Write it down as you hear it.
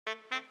The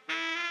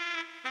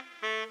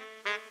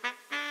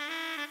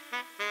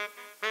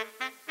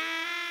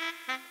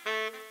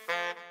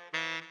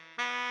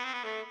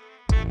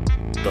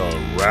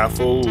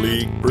Raffle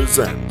League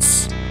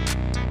presents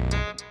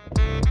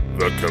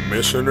the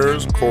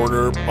Commissioner's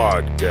Corner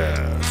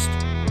Podcast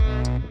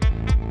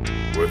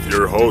with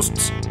your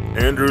hosts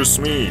Andrew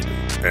Smead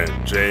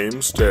and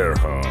James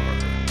Terhar.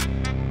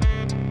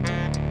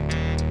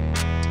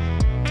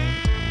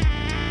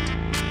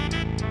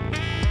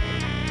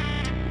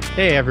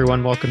 Hey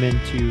everyone, welcome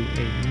into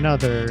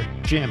another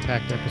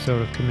jam-packed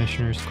episode of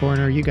Commissioner's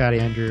Corner. You got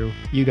Andrew,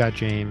 you got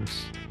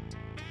James.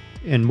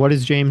 And what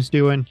is James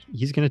doing?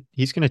 He's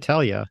gonna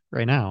tell you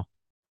right now.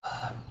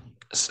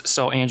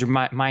 So Andrew,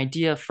 my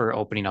idea for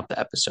opening up the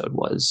episode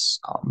was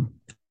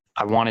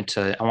I wanted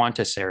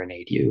to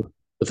serenade you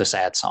with a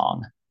sad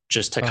song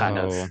just to kind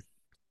of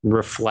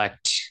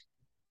reflect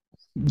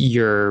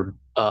your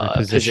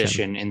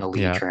position in the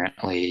league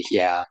currently.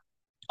 Yeah.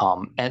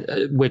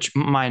 Which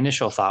my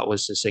initial thought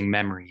was to sing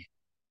Memory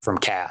from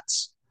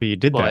Cats. But you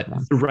did that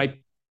one.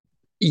 Right.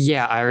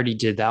 Yeah, I already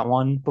did that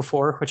one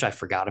before, which I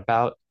forgot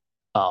about.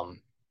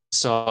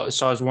 So I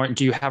was wondering,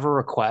 do you have a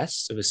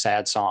request of a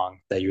sad song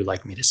that you'd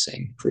like me to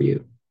sing for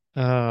you?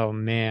 Oh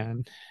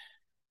man.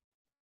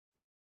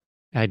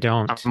 I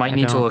don't. I might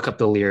need to look up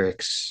the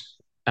lyrics.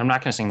 I'm not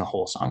going to sing the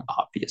whole song,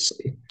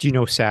 obviously. Do you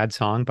know Sad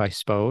Song by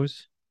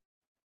Spose?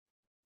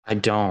 I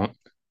don't.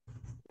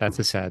 That's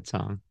a sad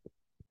song.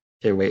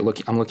 Here, wait,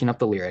 I'm looking up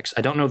the lyrics.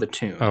 I don't know the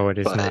tune. Oh, it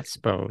is not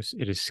Spose.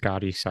 It is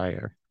Scotty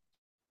Sire.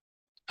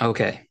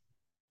 Okay.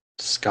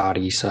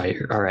 Scotty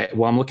Sire. All right.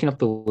 Well, I'm looking up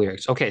the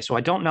lyrics. Okay, so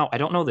I don't know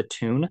the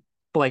tune,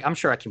 but I'm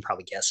sure I can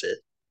probably guess it,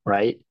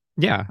 right?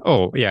 Yeah.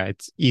 Oh, yeah,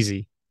 it's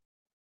easy.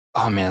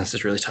 Oh man, this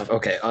is really tough.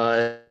 Okay.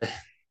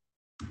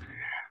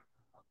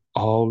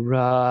 All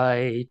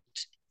right.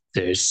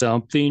 There's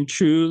something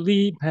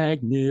truly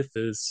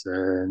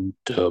magnificent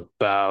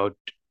about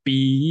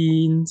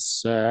being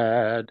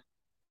sad.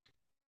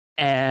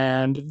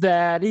 And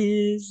that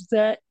is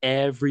that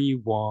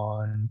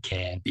everyone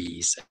can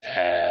be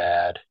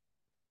sad.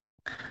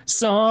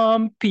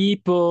 Some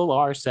people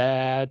are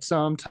sad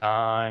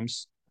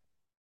sometimes.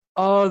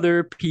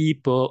 Other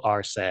people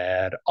are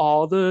sad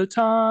all the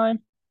time.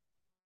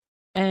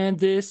 And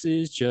this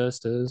is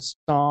just a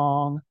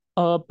song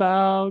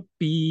about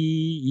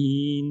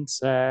being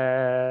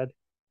sad.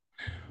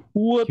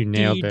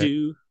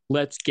 Whoop-dee-doo.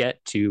 Let's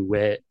get to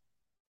it.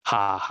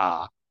 Ha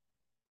ha.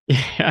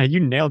 Yeah, you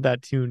nailed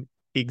that tune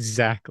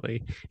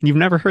exactly. You've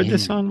never heard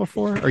this song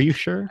before? Are you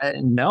sure?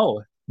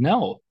 No.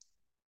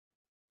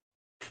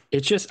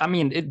 It's just,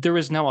 there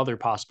was no other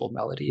possible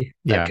melody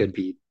that could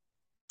be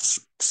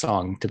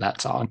sung to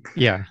that song.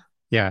 Yeah,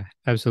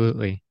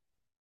 absolutely.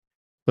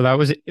 Well, that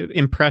was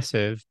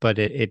impressive, but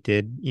it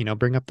did,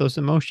 bring up those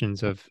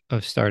emotions of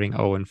starting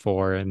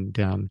 0-4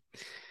 and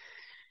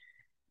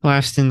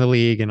last in the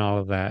league and all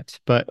of that.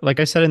 But like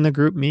I said in the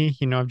group me,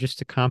 I've just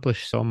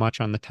accomplished so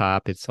much on the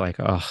top. It's like,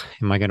 oh,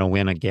 am I going to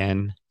win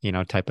again?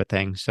 Type of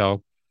thing.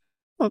 So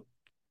I'll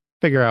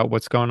figure out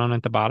what's going on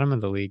at the bottom of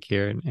the league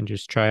here and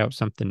just try out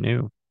something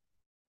new.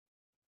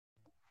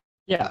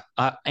 Yeah,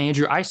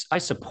 Andrew, I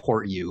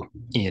support you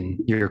in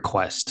your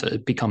quest to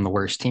become the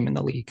worst team in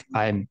the league.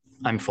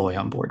 I'm fully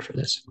on board for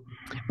this.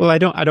 Well, I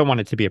don't want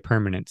it to be a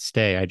permanent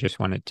stay. I just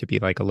want it to be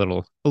like a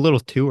little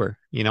tour.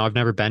 I've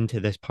never been to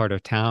this part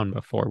of town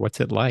before.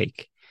 What's it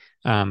like?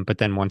 But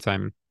then once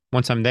I'm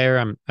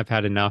there, I've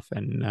had enough,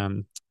 and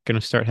I'm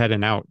gonna start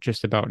heading out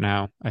just about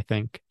now, I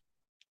think.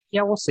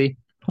 Yeah, we'll see.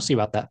 We'll see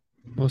about that.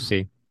 We'll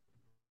see.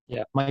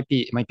 Yeah, it might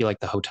be like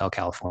the Hotel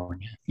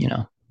California,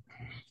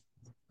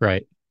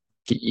 Right.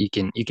 You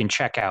can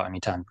check out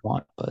anytime you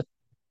want, but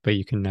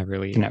you can never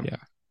leave.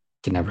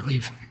 Can never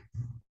leave.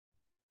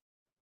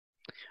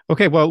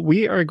 Okay, well,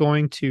 we are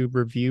going to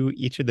review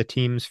each of the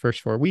team's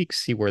first 4 weeks,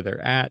 see where they're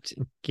at,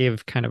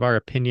 give kind of our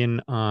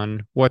opinion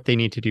on what they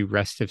need to do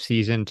rest of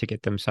season to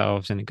get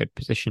themselves in a good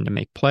position to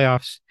make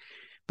playoffs.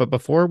 But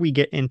before we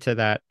get into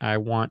that, I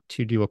want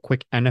to do a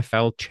quick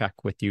NFL check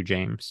with you,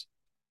 James.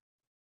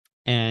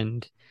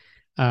 And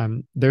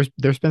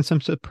there's been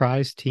some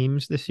surprise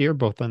teams this year,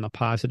 both on the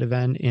positive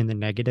end and the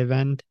negative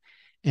end.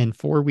 And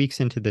 4 weeks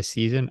into the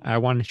season, I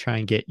want to try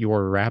and get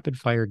your rapid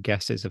fire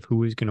guesses of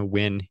who is going to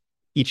win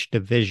each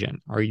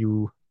division. Are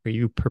you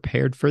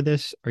prepared for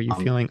this? Are you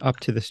feeling up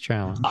to this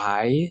challenge?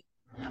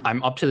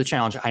 I'm up to the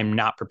challenge. I'm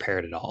not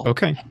prepared at all.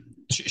 Okay.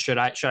 Should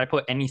I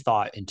put any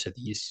thought into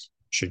these?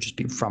 Should just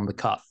be from the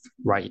cuff,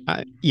 right?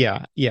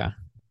 Yeah.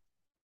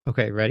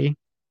 Okay, ready?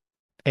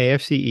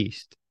 AFC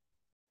East.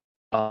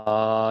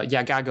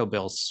 Yeah, gotta go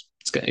Bills.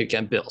 It's gonna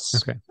get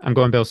Bills. Okay, I'm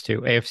going Bills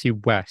too.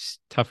 AFC West,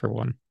 tougher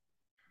one.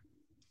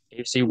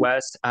 AFC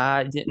West,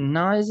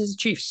 no, this is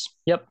Chiefs.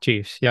 Yep.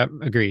 Chiefs. Yep,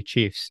 agree.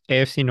 Chiefs.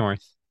 AFC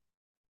North.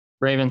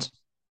 Ravens.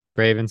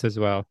 Ravens as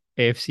well.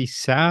 AFC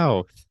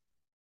South.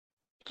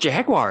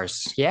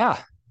 Jaguars.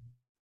 Yeah.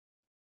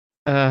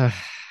 I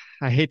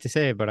hate to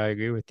say it, but I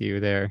agree with you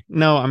there.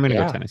 No, I'm going to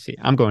go Tennessee.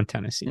 I'm going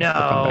Tennessee.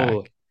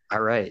 No.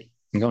 All right.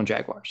 I'm going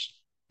Jaguars.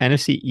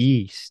 NFC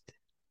East.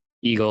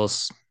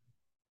 Eagles.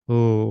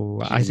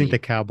 Oh, I think the Easy.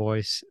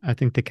 Cowboys. I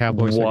think the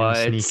Cowboys are going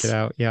to sneak it What?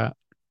 out. Yeah.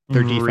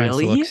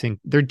 Really?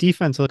 Their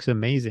defense looks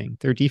amazing.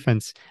 Their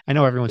defense, I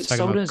know everyone's talking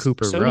So about does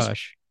Cooper so does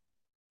Rush.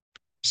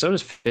 so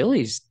does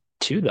Phillies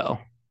too, though.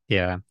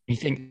 Yeah. You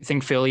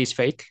think Philly's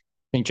fake?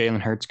 Think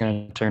Jalen Hurts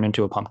gonna turn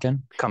into a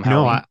pumpkin come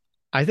No, Halloween?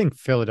 I think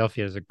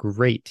Philadelphia is a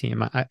great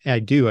team. I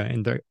do,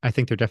 and I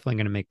think they're definitely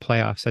going to make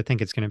playoffs. I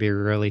think it's going to be a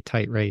really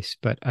tight race,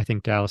 but I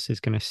think Dallas is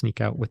going to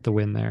sneak out with the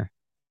win there.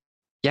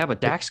 Yeah,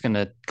 but But Dak's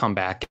gonna come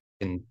back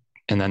and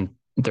then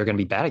they're gonna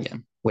be bad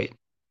again. Wait, did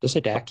I say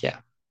Dak? Yeah,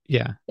 yeah,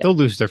 yeah. they'll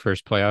lose their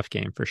first playoff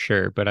game for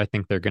sure, but I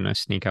think they're going to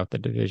sneak out the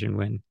division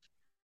win.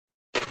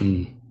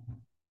 Hmm.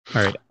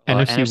 All right,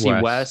 NFC NFC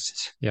West.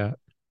 West. Yeah.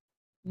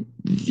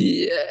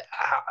 Yeah.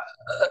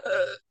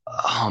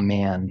 Oh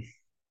man,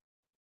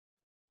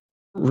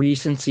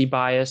 recency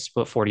bias,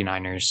 but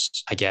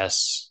 49ers, I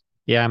guess.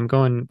 Yeah, I'm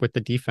going with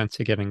the defense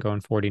again and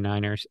going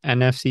 49ers.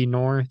 NFC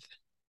North,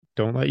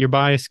 don't let your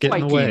bias get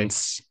in the way.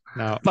 Vikings,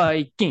 No,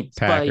 Packers.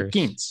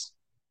 Vikings.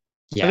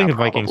 Yeah,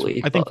 probably,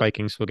 I think but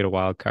Vikings will get a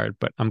wild card,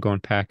 but I'm going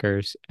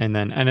Packers. And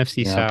then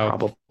NFC yeah, South,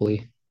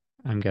 probably.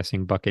 I'm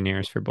guessing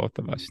Buccaneers for both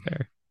of us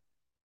there.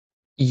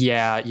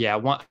 Yeah,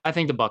 yeah. I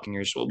think the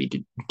Buccaneers will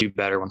do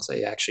better once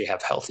they actually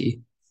have healthy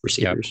Yep.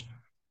 receivers.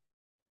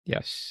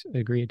 Yes,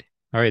 agreed.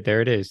 All right,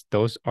 there it is.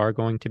 Those are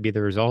going to be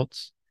the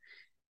results.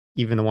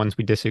 Even the ones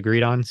we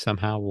disagreed on,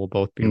 somehow we'll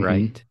both be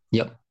right.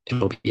 Yep,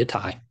 it'll be a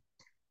tie.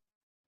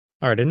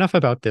 All right, enough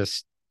about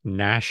this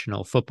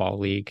National Football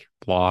League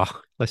blah.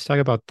 Let's talk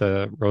about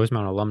the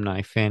Rosemount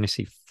Alumni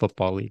Fantasy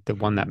Football League, the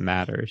one that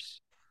matters.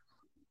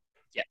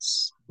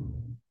 Yes.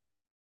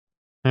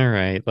 All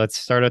right, let's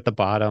start at the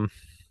bottom.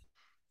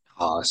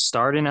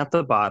 Starting at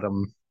the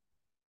bottom,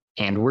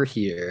 and we're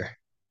here.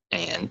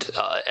 And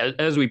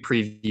as we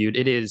previewed,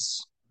 it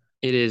is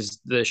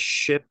the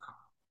ship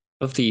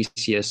of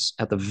Theseus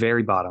at the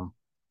very bottom.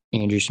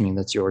 Andrew Smith,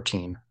 that's your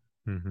team.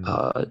 Mm-hmm.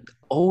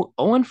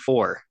 0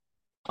 4.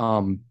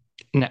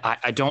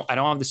 I don't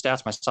have the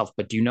stats myself,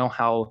 but do you know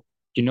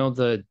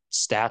the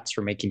stats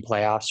for making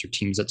playoffs or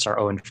teams that start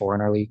 0 4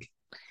 in our league?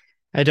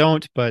 I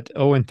don't, but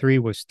 0 and 3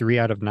 was 3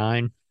 out of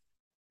 9.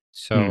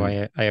 So Hmm.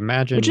 I Which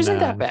imagine isn't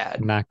that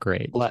bad. not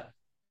great.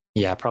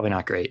 Yeah, probably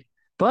not great,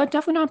 but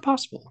definitely not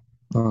impossible.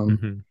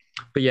 Mm-hmm.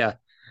 But yeah,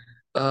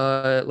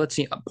 let's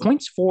see.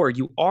 Points for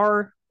you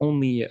are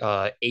only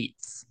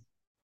eighth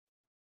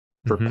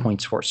for Mm-hmm.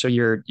 points for. So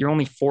you're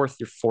only fourth.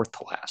 You're fourth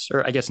to last,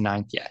 or I guess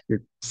ninth. Yeah,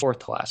 you're fourth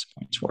to last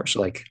points for.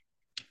 So like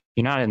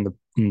you're not in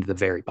the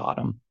very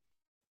bottom.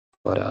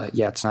 But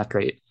yeah, it's not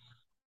great.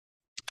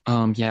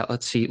 Yeah,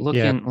 let's see.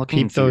 Yeah,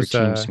 Looking peep through your those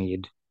team,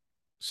 Smeed.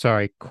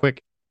 sorry,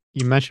 quick.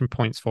 You mentioned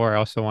points for. I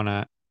also want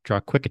to draw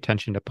quick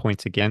attention to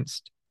points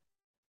against.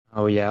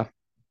 Oh yeah.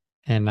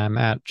 And I'm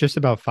at just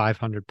about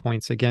 500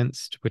 points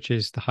against, which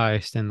is the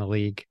highest in the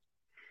league.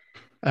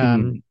 Hmm.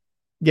 Um,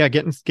 yeah,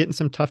 getting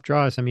some tough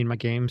draws. I mean, my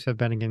games have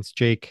been against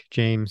Jake,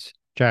 James,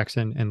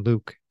 Jackson, and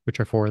Luke, which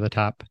are four of the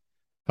top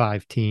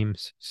five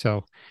teams.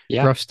 So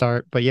Yeah. rough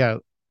start, but yeah,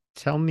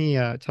 tell me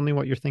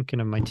what you're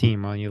thinking of my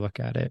team while you look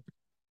at it.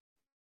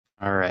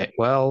 All right.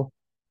 Well,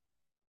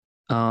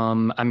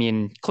 I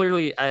mean,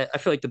 clearly, I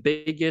feel like the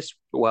biggest,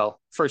 well,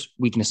 first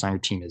weakness on your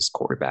team is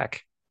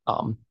quarterback.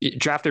 It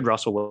drafted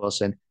Russell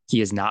Wilson. He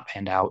has not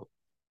panned out.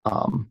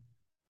 Um,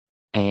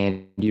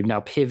 and you've now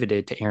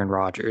pivoted to Aaron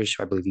Rodgers,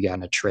 who I believe you got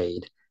in a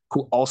trade,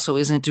 who also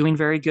isn't doing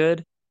very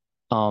good.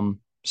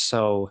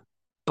 So,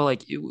 but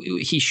like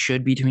he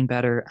should be doing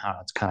better. I don't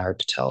know, it's kind of hard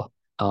to tell.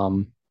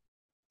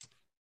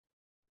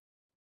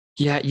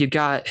 Yeah, you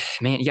got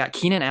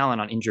Keenan Allen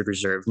on injured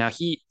reserve. Now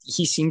he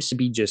seems to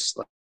be just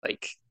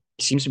like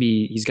seems to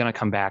be he's gonna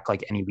come back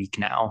like any week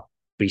now,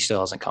 but he still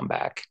hasn't come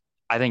back.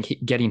 I think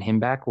getting him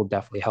back will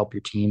definitely help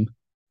your team.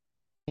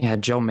 Yeah,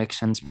 Joe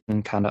Mixon's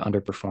been kind of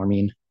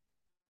underperforming.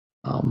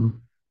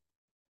 Um,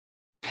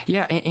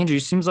 yeah, Andrew,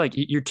 it seems like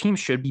your team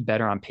should be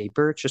better on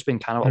paper. It's just been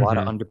kind of a lot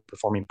of Hmm.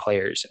 underperforming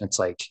players, and it's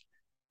like,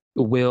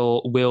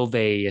 will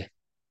they?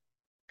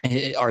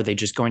 Are they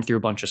just going through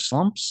a bunch of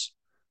slumps,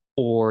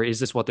 or is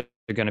this what they're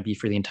going to be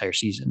for the entire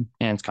season?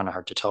 And it's kind of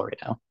hard to tell right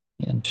now.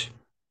 And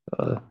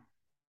uh,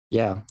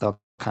 yeah,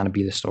 that'll kind of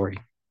be the story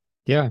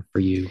Yeah. for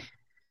you.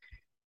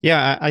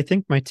 Yeah, I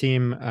think my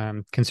team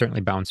can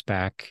certainly bounce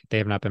back. They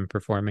have not been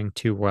performing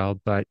too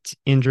well, but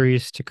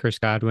injuries to Chris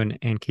Godwin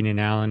and Keenan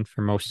Allen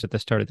for most of the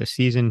start of the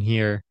season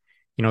here,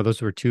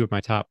 those were two of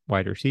my top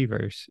wide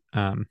receivers.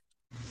 And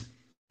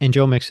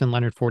Joe Mixon,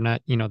 Leonard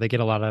Fournette, they get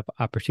a lot of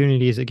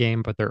opportunities a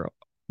game, but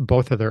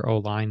both of their O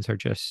lines are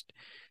just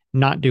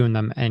not doing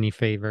them any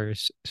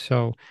favors.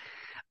 So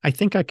I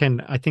think I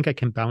can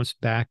bounce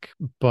back,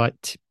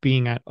 but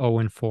being at 0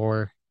 and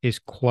 4 is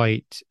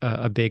quite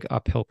a big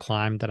uphill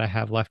climb that I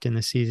have left in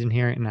the season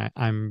here. And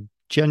I'm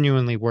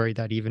genuinely worried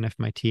that even if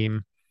my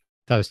team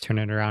does turn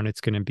it around, it's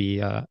going to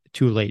be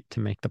too late to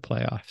make the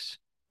playoffs.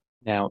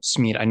 Now,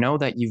 Smeed, I know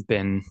that you've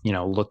been,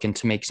 looking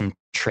to make some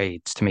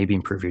trades to maybe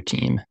improve your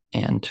team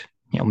and,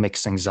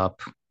 mix things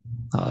up,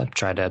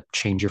 try to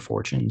change your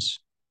fortunes.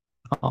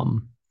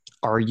 Um,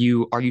 are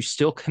you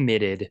still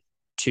committed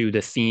to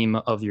the theme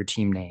of your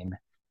team name,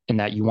 and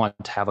that you want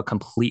to have a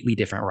completely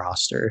different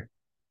roster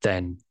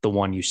than the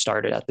one you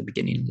started at the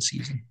beginning of the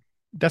season?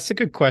 That's a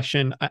good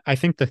question. I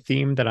think the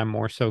theme that I'm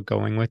more so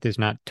going with is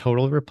not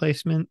total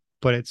replacement,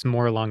 but it's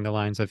more along the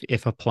lines of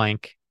if a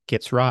plank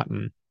gets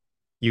rotten,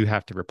 you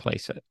have to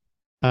replace it.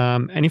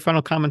 Any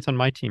final comments on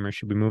my team, or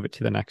should we move it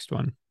to the next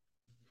one?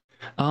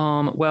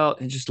 Well,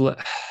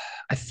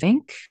 I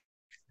think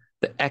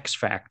the X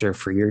factor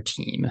for your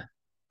team.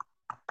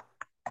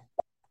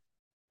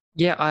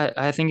 Yeah,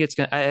 I think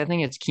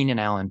it's Keenan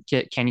Allen.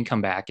 Can he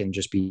come back and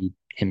just be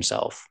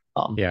himself?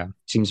 Yeah.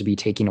 Seems to be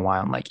taking a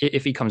while. And like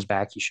if he comes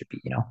back, he should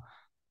be,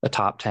 a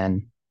top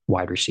 10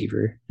 wide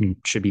receiver and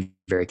should be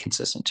very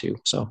consistent too.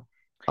 So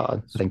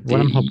I think what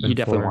I'm hoping you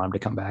definitely for. want him to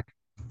come back.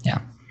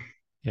 Yeah.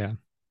 Yeah.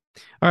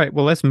 All right.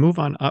 Well, let's move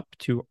on up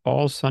to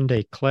All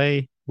Sunday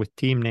Clay with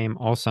team name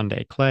All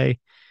Sunday Clay.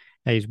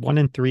 He's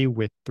 1-3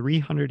 with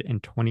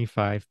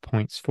 325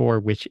 points for,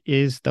 which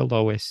is the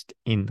lowest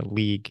in the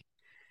league.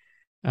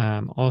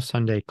 All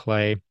Sunday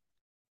Clay.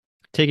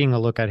 Taking a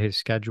look at his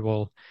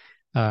schedule,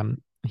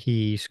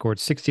 he scored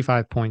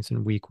 65 points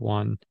in week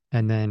 1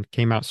 and then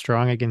came out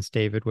strong against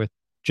David with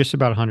just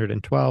about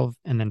 112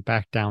 and then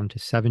back down to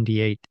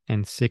 78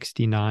 and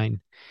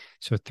 69.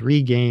 So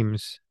 3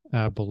 games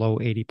below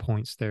 80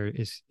 points there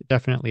is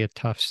definitely a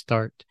tough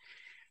start.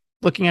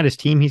 Looking at his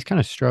team, he's kind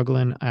of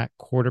struggling at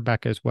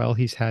quarterback as well.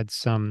 He's had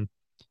some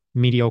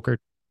mediocre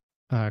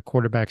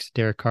quarterbacks,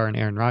 Derek Carr and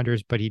Aaron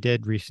Rodgers, but he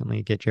did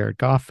recently get Jared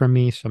Goff from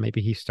me, so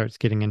maybe he starts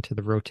getting into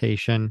the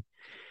rotation.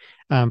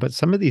 But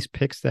some of these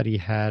picks that he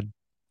had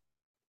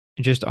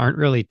just aren't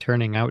really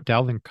turning out.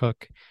 Dalvin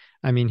Cook,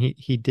 I mean,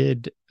 he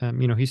did,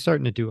 he's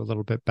starting to do a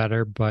little bit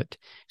better, but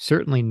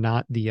certainly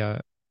not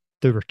the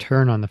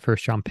return on the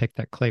first round pick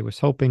that Clay was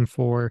hoping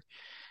for.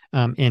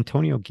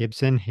 Antonio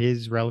Gibson,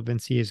 his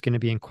relevancy is going to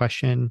be in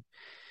question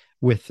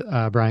with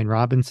Brian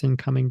Robinson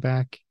coming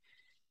back.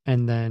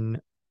 And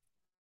then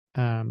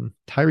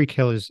Tyreek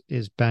Hill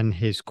is been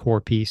his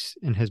core piece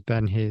and has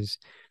been his,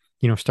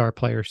 star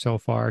player so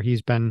far.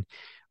 He's been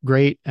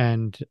great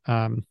and,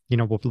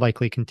 will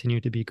likely continue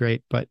to be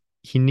great, but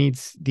he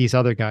needs these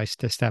other guys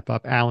to step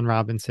up. Allen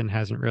Robinson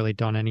hasn't really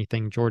done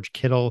anything. George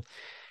Kittle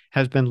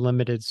has been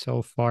limited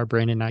so far.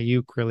 Brandon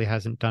Ayuk really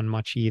hasn't done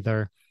much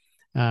either.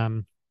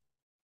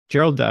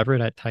 Gerald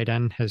Everett at tight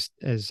end has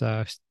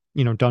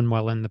done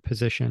well in the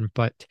position,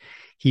 but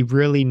he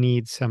really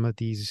needs some of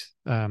these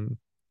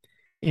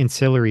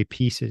ancillary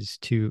pieces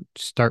to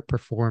start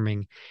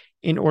performing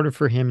in order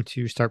for him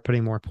to start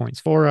putting more points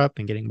for up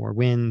and getting more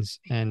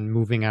wins and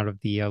moving out of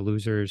the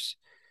losers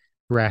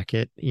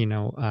bracket,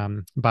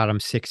 bottom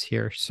 6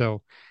 here.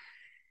 So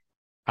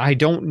I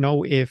don't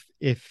know if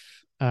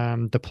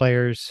the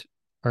players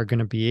are going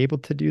to be able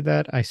to do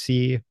that. I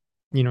see,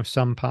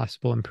 some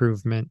possible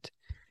improvement,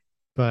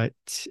 but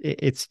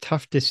it's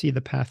tough to see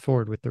the path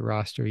forward with the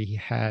roster he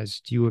has.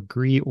 Do you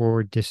agree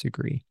or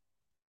disagree?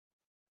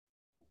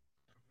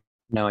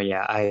 No,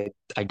 yeah, I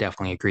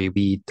definitely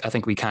agree. I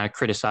think we kind of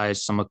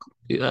criticized some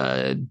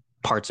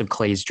parts of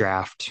Clay's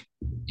draft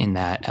in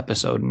that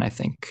episode, and I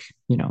think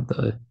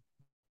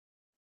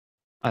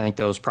I think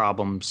those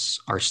problems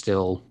are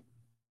still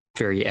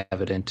very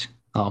evident.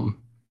 And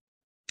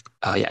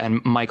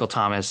Michael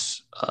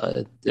Thomas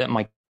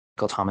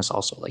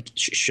also like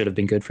should have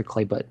been good for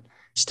Clay, but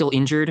still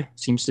injured.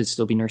 Seems to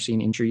still be nursing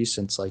injuries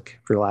since like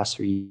for the last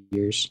 3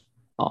 years.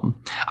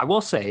 I will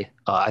say,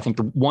 I think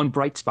the one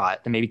bright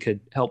spot that maybe could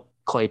help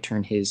Clay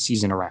turn his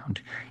season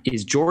around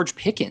is George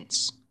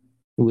Pickens,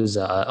 who was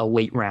a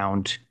late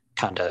round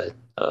kind of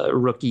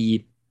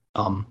rookie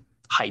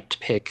hyped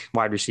pick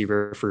wide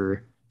receiver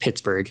for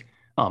Pittsburgh.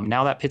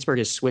 Now that Pittsburgh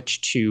has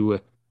switched to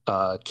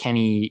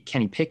Kenny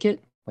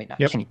Pickett. Wait, not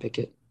Kenny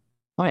Pickett.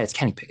 Oh yeah, it's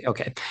Kenny Pickett.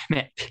 Okay,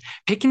 man,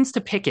 Pickens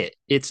to Pickett.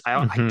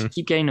 I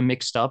keep getting them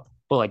mixed up,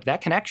 but like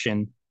that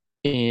connection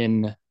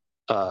in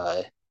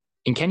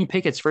Kenny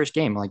Pickett's first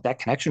game, like that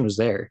connection was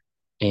there,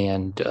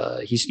 and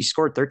he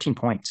scored 13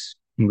 points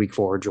in week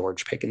 4.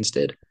 George Pickens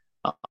did.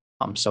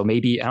 So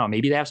maybe I don't know.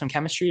 Maybe they have some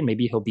chemistry, and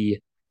maybe he'll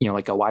be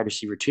like a wide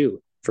receiver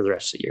too for the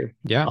rest of the year.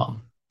 Yeah.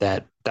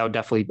 That would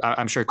definitely.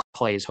 I'm sure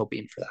Clay is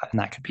hoping for that, and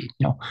that could be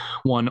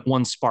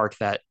one spark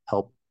that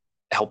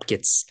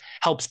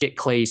helps get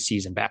Clay's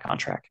season back on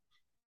track.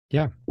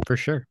 Yeah, for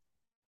sure.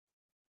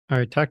 All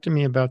right, talk to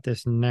me about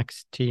this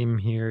next team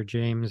here,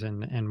 James,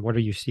 and what are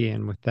you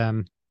seeing with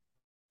them?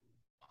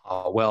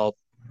 Well,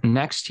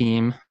 next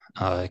team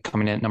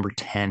coming in at number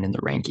 10 in the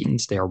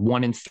rankings. They are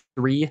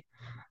 1-3.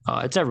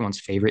 It's everyone's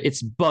favorite.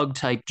 It's Bug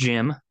Type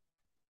Gym,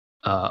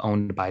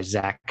 owned by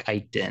Zack.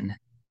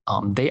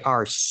 They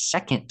are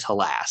second to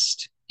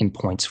last in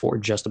points for,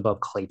 just above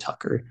Clay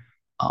Tucker.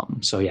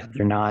 So yeah,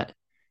 they're not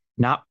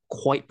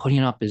quite putting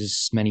up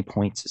as many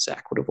points as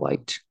Zack would have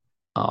liked.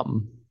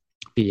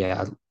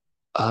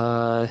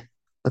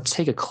 Let's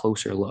take a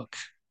closer look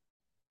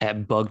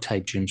at Bug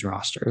Type Gym's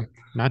roster.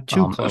 Not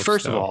too close.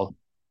 First of all,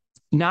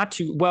 not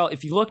too well.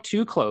 If you look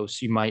too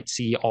close, you might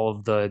see all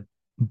of the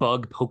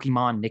bug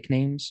Pokemon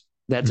nicknames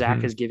that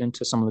Zack has given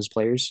to some of his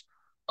players.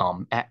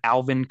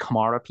 Alvin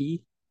Kamara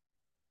P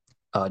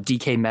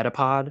DK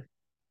Metapod,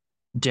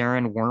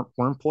 Darren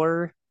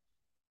Wurmpler,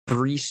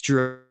 Brees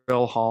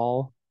Drill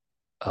Hall,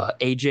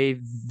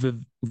 AJ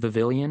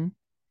Vivillion,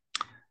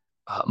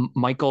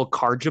 Michael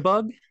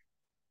Karjabug.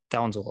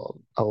 That one's a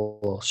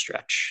little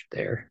stretch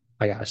there,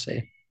 I gotta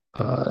say.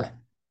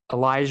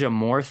 Elijah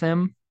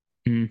Mortham.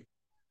 Mm.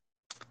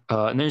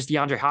 And there's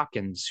DeAndre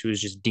Hopkins, who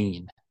is just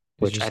Dean, It's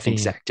which I just think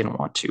Dean. Zach didn't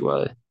want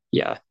to,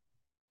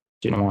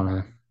 didn't want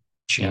to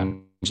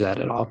change that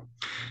at all.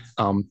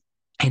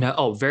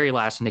 Very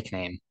last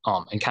nickname,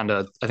 and kind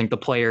of I think the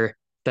player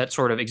that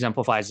sort of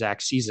exemplifies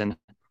Zach's season,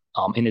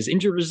 in his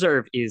injured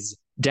reserve is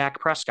Dak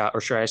Prescott,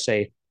 or should I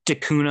say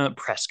Dakuna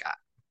Prescott.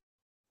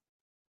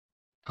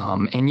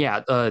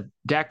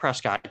 Dak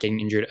Prescott getting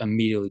injured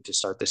immediately to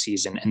start the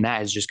season, and that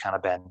has just kind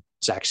of been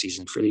Zach's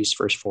season for these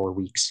first 4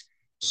 weeks.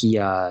 He's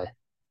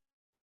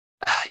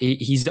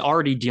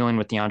already dealing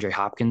with DeAndre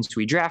Hopkins,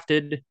 who he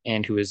drafted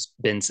and who has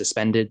been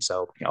suspended.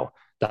 So,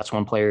 that's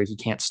one player he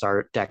can't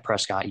start. Dak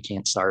Prescott, he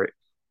can't start.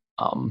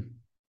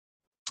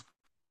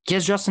 He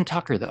has Justin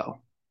Tucker, though.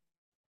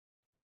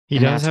 He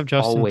does have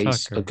Justin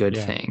always Tucker. A good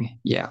thing.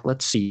 Yeah,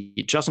 let's see.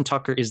 Justin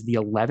Tucker is the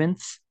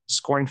 11th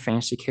scoring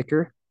fantasy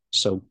kicker.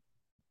 So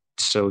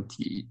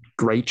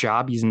great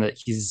job.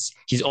 He's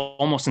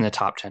almost in the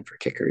top 10 for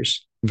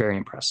kickers. Very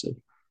impressive.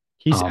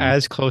 He's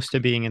as close to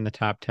being in the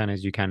top 10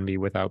 as you can be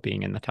without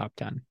being in the top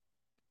 10.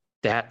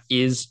 That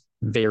is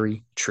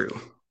very true.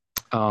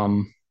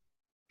 Again,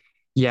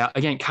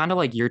 kind of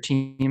like your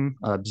team,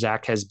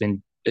 Zach has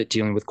been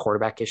dealing with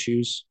quarterback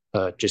issues.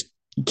 Just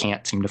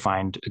can't seem to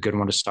find a good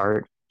one to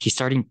start. He's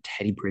starting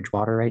Teddy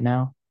Bridgewater right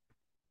now.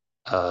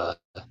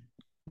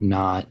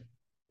 Not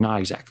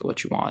exactly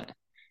what you want.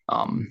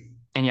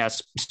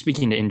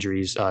 Speaking to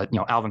injuries,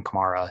 Alvin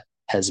Kamara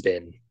has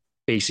been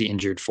basically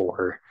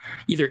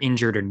either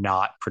injured or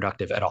not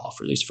productive at all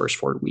for these first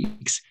 4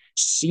 weeks.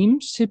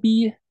 Seems to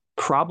be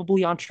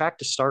probably on track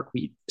to start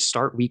week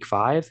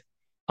 5.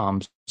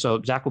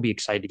 So Zach will be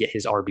excited to get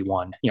his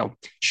RB1,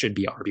 should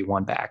be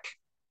RB1 back.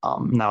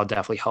 That'll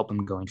definitely help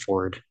him going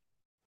forward.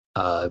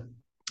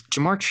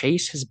 Jamar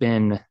Chase he's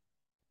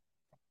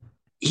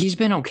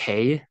been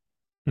okay,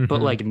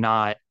 but like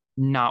not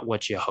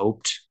what you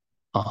hoped.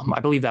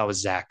 I believe that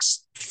was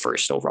Zach's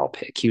first overall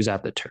pick. He was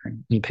at the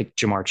turn. He picked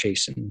Jamar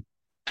Chase and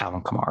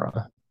Alvin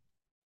Kamara.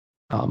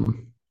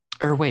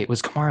 Or wait,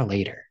 was Kamara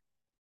later?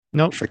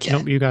 Nope,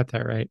 you got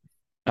that right.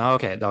 Oh,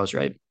 okay, that was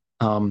right.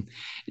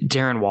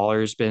 Darren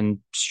Waller's been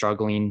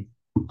struggling,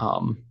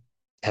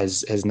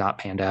 has not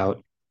panned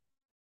out.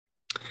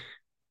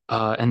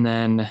 And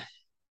then,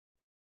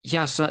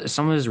 so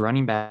some of his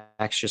running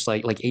backs, just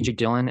like AJ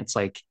Dillon, it's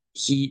like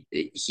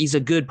he's a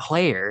good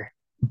player,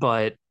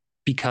 but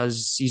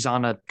because he's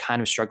on a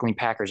kind of struggling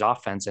Packers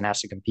offense and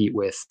has to compete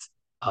with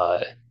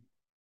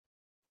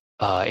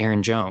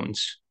Aaron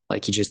Jones,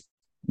 like he just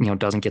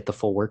doesn't get the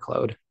full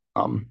workload.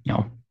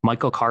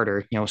 Michael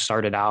Carter,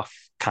 started off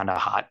kind of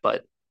hot,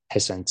 but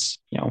has since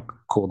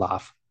cooled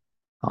off.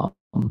 I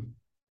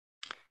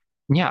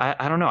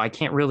don't know. I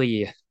can't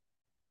really.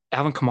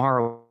 Alvin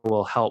Kamara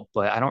will help,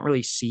 but I don't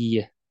really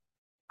see.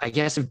 I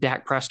guess if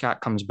Dak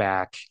Prescott comes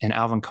back and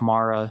Alvin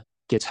Kamara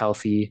gets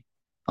healthy,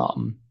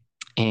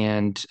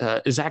 and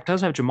Zach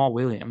does have Jamal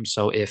Williams.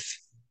 So if,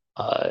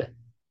 I'm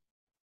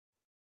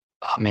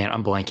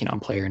blanking on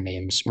player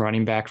names.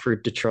 Running back for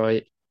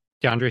Detroit,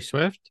 DeAndre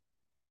Swift.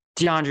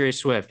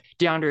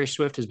 DeAndre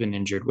Swift has been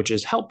injured, which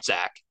has helped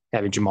Zach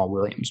having Jamal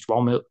Williams.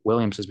 Jamal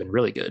Williams has been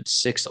really good,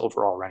 6th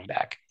overall running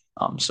back.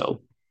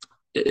 So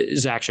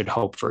Zach should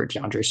hope for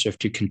DeAndre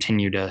Swift to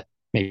continue to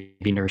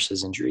maybe nurse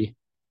his injury,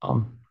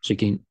 so he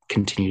can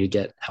continue to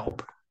get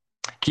help.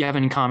 Do you have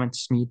any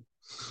comments, Smeed?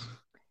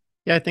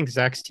 Yeah, I think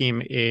Zach's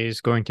team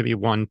is going to be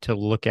one to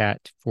look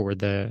at for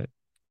the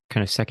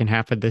kind of second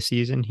half of the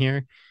season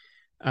here.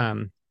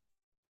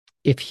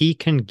 If he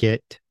can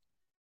get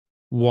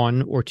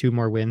 1 or 2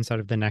 more wins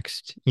out of the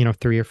next,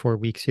 3 or 4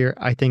 weeks here,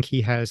 I think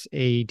he has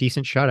a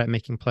decent shot at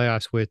making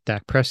playoffs with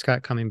Dak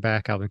Prescott coming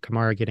back, Alvin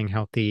Kamara getting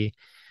healthy.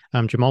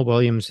 Jamal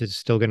Williams is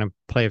still going to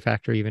play a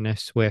factor even if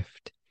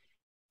Swift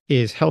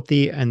is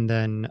healthy. And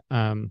then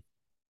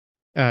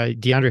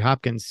DeAndre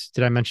Hopkins,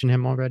 did I mention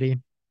him already?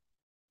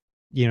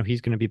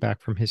 He's going to be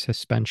back from his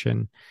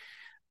suspension.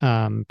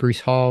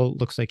 Brees Hall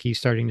looks like he's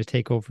starting to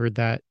take over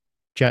that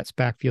Jets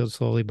backfield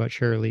slowly but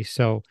surely.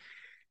 So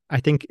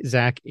I think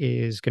Zach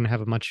is going to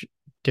have a much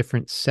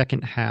different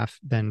second half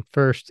than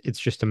first. It's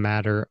just a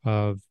matter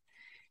of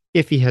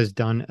if he has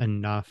done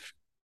enough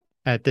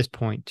at this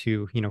point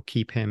to,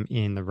 keep him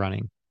in the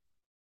running.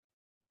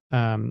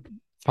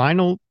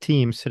 Final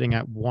team sitting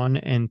at 1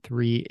 and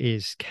 3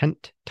 is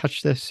Kent.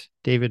 Touch this,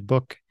 David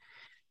Book.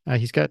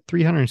 He's got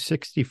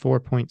 364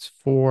 points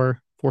for,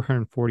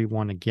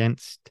 441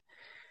 against.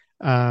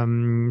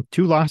 2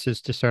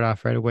 losses to start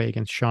off right away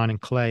against Shaun and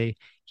Clay.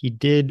 He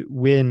did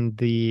win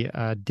the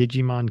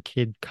Digimon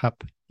Kid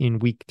Cup in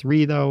week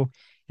 3, though,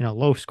 in a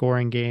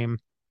low-scoring game,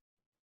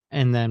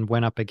 and then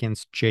went up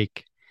against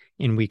Jake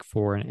in week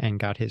 4 and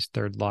got his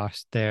 3rd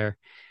loss there.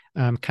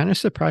 Kind of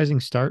surprising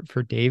start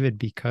for David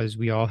because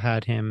we all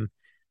had him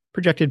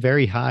projected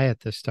very high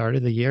at the start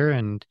of the year,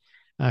 and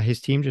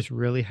his team just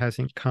really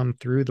hasn't come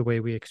through the way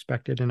we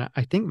expected. And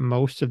I think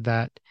most of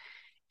that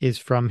is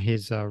from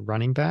his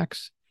running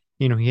backs.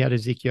 He had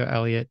Ezekiel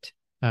Elliott,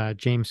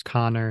 James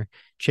Conner,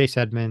 Chase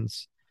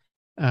Edmonds,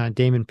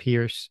 Damon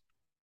Pierce,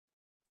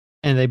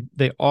 and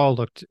they all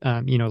looked,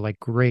 like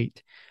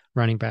great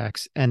running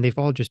backs, and they've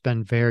all just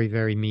been very,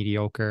 very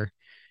mediocre.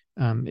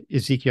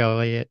 Ezekiel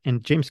Elliott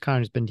and James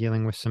Conner's been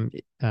dealing with some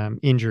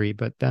injury,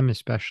 but them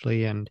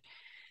especially, and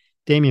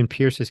Damian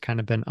Pierce has kind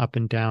of been up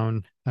and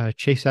down.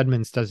 Chase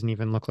Edmonds doesn't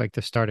even look like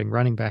the starting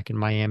running back in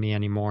Miami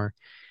anymore.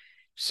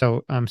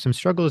 So some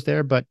struggles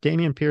there, but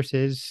Damian Pierce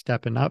is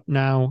stepping up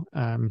now.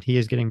 He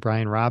is getting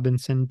Brian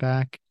Robinson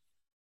back.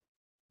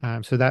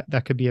 So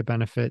that could be a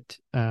benefit.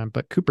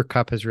 But Cooper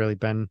Kupp has really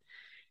been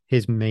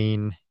his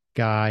main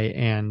guy,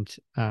 and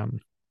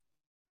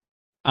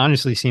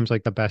honestly seems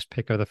like the best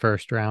pick of the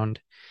first round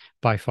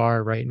by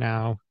far right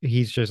now.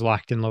 He's just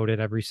locked and loaded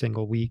every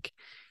single week,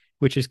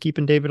 which is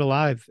keeping David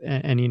alive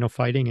and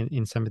fighting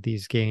in some of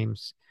these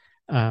games.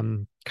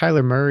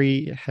 Kyler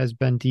Murray has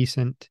been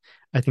decent.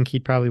 I think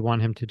he'd probably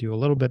want him to do a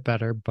little bit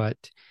better,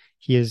 but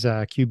he is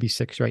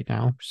QB6 right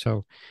now.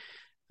 So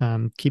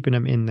keeping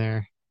him in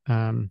there.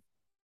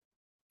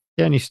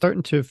 Yeah, and he's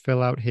starting to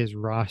fill out his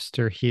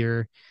roster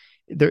here.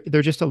 There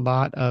are just a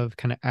lot of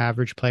kind of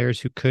average players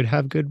who could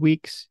have good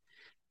weeks,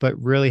 but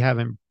really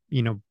haven't,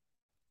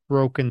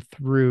 broken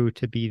through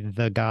to be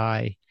the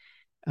guy.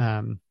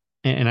 And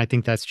I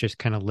think that's just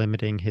kind of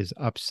limiting his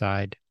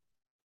upside.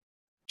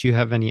 Do you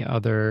have any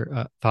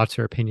other thoughts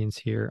or opinions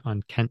here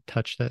on Kent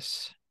Touch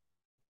This?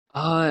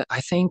 I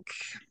think,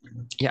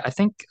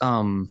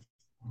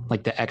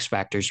 like the X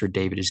factors for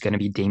David is going to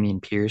be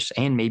Damian Pierce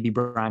and maybe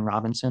Brian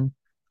Robinson.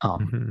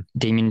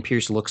 Damian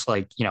Pierce looks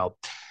like,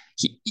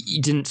 he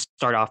didn't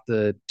start off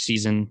the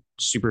season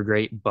super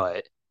great,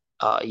 but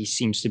he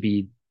seems to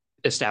be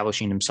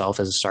establishing himself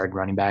as a starting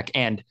running back.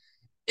 And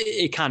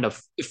it kind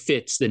of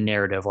fits the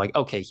narrative. Like,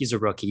 okay, he's a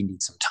rookie, he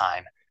needs some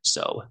time.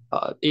 So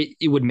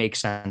it would make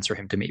sense for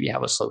him to maybe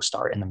have a slow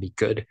start and then be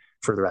good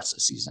for the rest of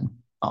the season.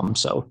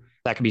 So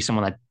that could be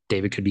someone that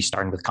David could be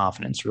starting with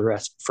confidence for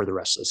the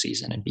rest of the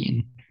season and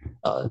being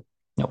a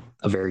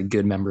very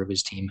good member of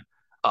his team.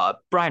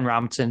 Brian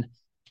Robinson,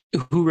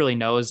 who really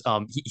knows?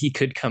 He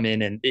could come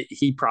in and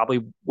he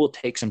probably will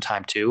take some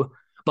time too.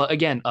 But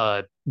again,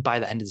 by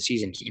the end of the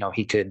season,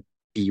 he could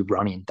be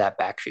running that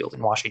backfield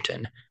in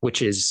Washington,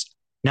 which is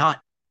not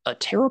a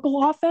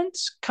terrible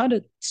offense. Kind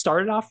of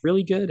started off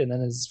really good and then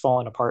has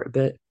fallen apart a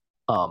bit.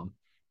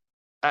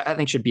 I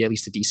think should be at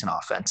least a decent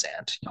offense,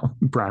 and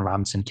Brian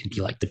Robinson can be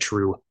like the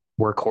true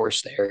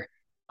workhorse there,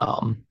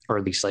 or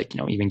at least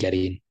even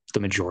getting the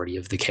majority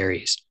of the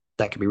carries.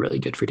 That could be really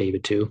good for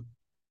David too.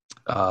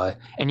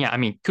 And yeah, I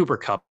mean Cooper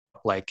Kupp.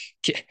 Like,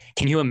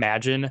 can you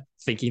imagine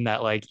thinking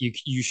that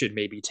you should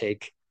maybe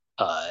take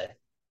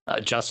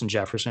Justin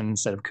Jefferson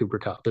instead of Cooper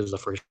Kupp as the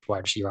first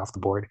wide receiver off the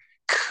board?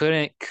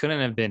 Couldn't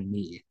have been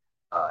me.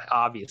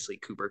 Obviously,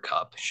 Cooper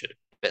Kupp should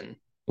have been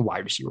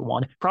wide receiver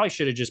one. Probably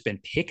should have just been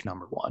pick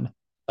number one.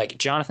 Like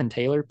Jonathan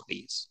Taylor,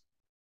 please.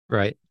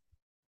 Right.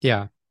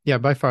 Yeah. Yeah.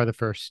 By far the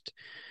first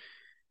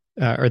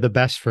or the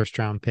best first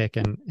round pick.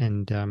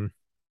 And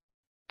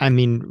I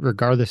mean,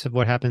 regardless of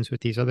what happens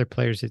with these other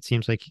players, it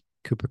seems like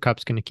Cooper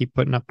Kupp's going to keep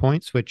putting up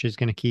points, which is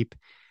going to keep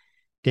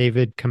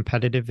David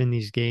competitive in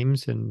these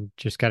games, and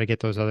just got to get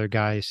those other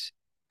guys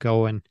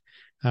going.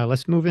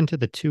 Let's move into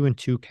the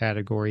 2-2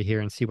 category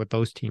here and see what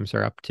those teams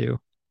are up to.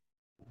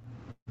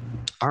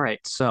 All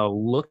right. So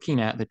looking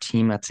at the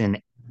team that's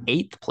in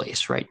 8th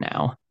place right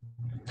now,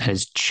 that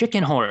is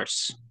Chicken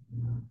Horse,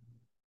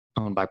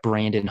 owned by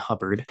Brandon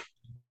Hubbard.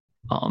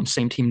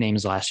 Same team name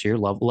as last year.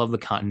 Love the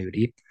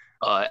continuity.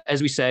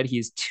 As we said,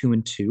 he's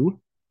 2-2.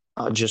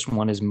 Just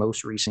won his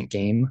most recent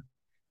game.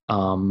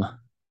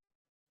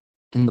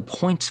 In the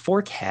points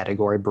for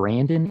category,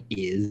 Brandon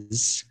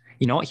is,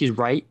 he's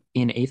right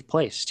in 8th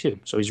place too.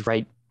 So he's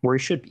right where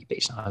he should be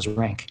based on his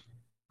rank.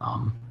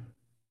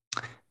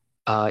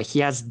 He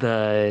has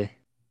the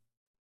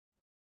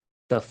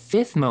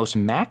 5th most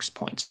max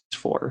points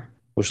for,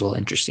 which is a little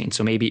interesting.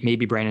 So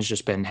maybe Brandon's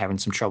just been having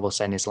some trouble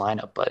setting his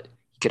lineup, but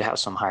he could have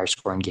some higher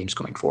scoring games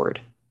going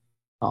forward.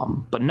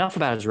 But enough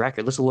about his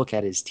record. Let's look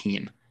at his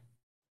team.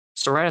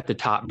 So right at the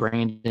top,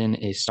 Brandon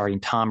is starting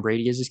Tom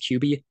Brady as his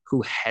QB,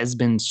 who has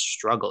been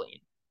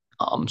struggling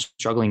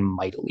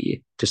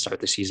mightily to start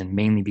the season,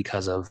 mainly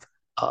because of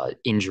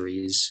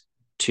injuries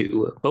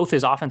to both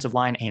his offensive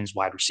line and his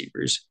wide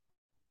receivers.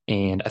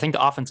 And I think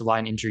the offensive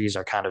line injuries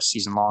are kind of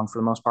season long for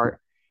the most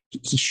part.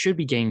 He should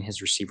be getting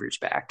his receivers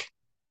back.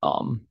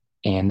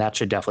 And that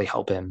should definitely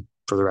help him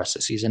for the rest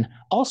of the season.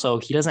 Also,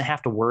 he doesn't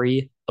have to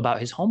worry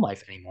about his home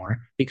life anymore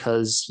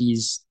because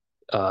he's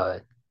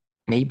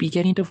maybe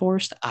getting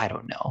divorced. I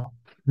don't know.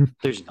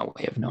 There's no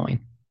way of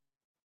knowing.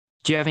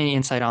 Do you have any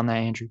insight on that,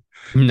 Andrew?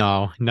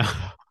 No.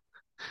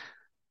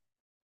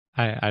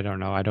 I don't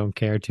know. I don't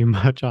care too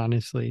much,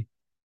 honestly.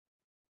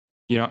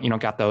 You don't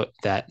got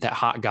that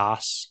hot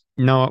goss?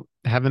 No,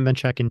 haven't been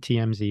checking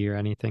TMZ or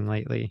anything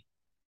lately.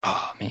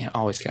 Oh man,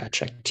 always gotta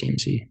check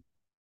TMZ.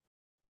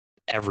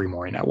 every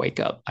morning I wake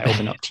up, I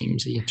open up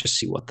TMZ, just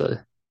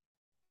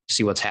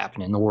see what's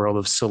happening in the world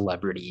of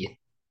celebrity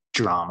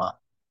drama.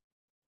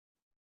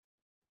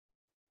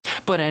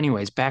 But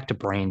anyways, back to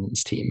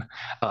Brandon's team.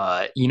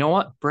 You know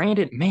what?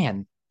 Brandon,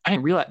 man, I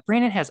didn't realize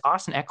Brandon has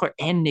Austin Eckler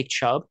and Nick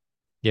Chubb.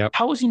 Yep.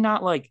 How is he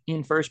not like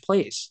in first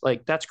place?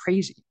 Like that's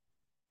crazy.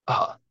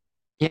 Uh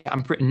yeah,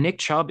 Nick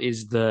Chubb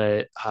is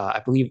the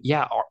I believe,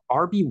 yeah,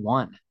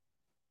 RB1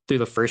 through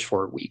the first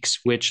 4 weeks,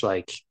 which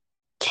like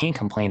can't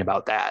complain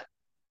about that.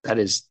 That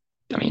is,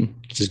 I mean,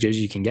 it's as good as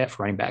you can get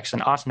for running backs.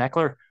 And Austin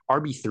Eckler,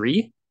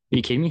 RB3. Are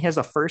you kidding me? He has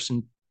the first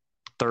and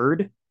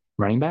third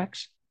running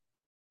backs.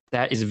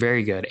 That is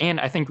very good. And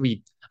I think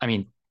I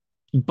mean,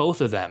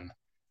 both of them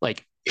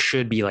like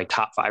should be like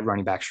top 5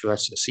 running backs for the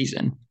rest of the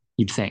season.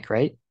 You'd think,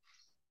 right?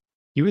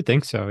 You would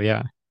think so,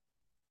 yeah.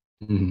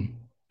 Mm-hmm.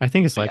 I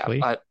think it's Yeah,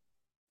 likely.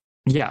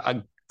 yeah,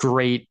 a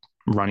great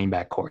running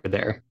back core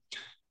there.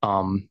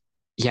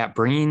 Yeah,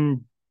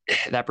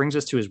 that brings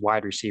us to his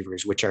wide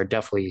receivers, which are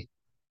definitely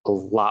a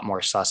lot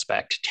more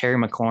suspect. Terry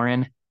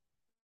McLaurin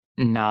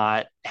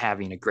not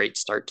having a great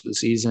start to the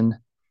season.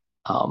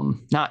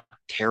 Not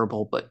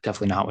terrible, but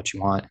definitely not what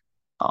you want.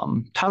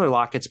 Tyler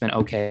Lockett's been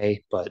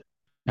okay, but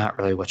not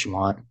really what you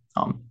want.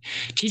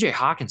 TJ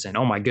Hawkinson,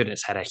 oh my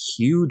goodness, had a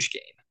huge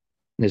game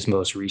this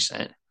most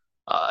recent.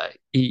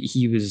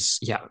 He was,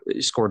 yeah,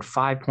 scored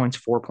 5 points,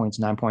 4 points,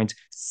 9 points,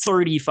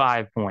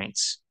 35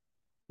 points,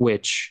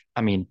 which,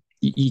 I mean,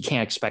 you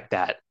can't expect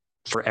that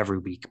for every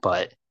week,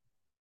 but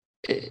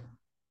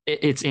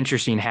it's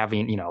interesting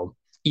having,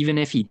 even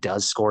if he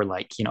does score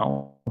like,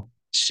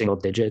 single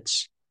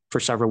digits for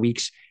several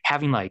weeks,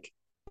 having like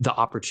the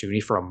opportunity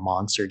for a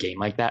monster game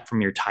like that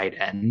from your tight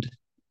end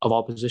of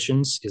all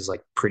positions is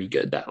like pretty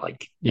good. That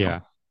like,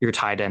 your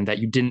tight end that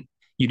you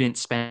didn't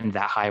spend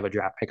that high of a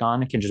draft pick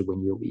on, it can just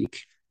win you a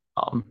week.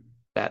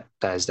 That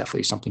is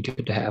definitely something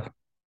good to have.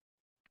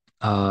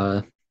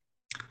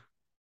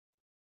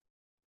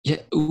 Yeah.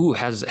 Ooh,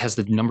 has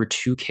the number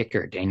 2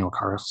 kicker Daniel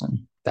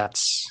Carlson.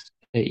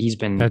 He's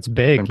been That's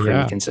big, pretty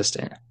yeah.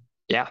 consistent.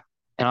 Yeah,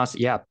 and also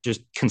yeah,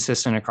 just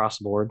consistent across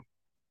the board.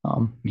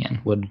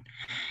 Man,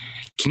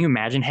 can you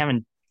imagine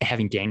having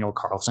Daniel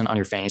Carlson on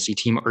your fantasy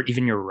team or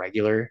even your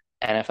regular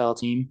NFL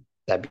team?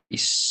 That'd be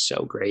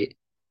so great.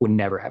 Would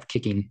never have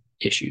kicking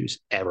issues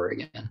ever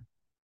again.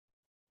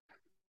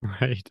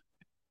 Right.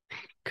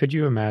 Could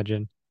you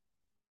imagine?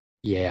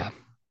 Yeah.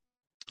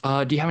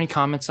 Do you have any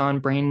comments on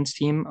Brandon's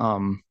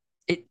team?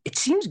 It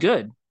seems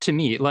good to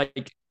me.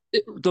 Like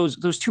those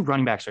 2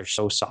 running backs are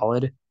so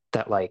solid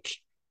that like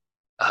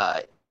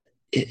uh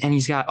and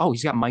he's got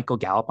Michael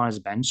Gallup on his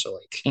bench, so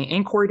like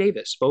and Corey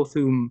Davis, both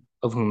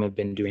of whom have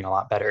been doing a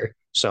lot better.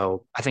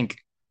 So I think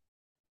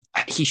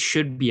he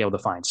should be able to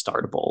find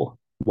startable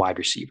wide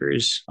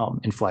receivers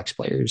and flex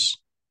players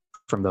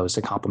from those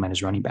to complement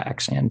his running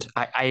backs. And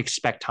I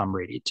expect Tom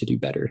Brady to do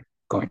better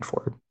going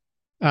forward.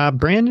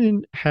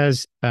 Brandon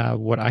has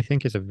what I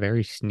think is a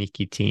very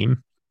sneaky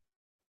team.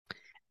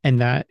 And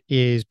that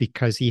is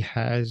because he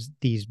has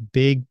these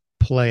big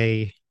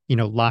play,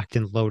 locked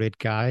and loaded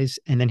guys,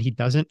 and then he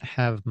doesn't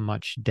have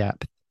much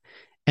depth.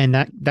 And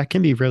that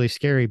can be really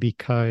scary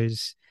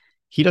because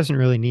he doesn't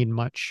really need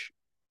much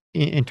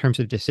in terms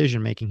of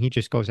decision making. He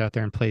just goes out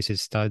there and plays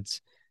his studs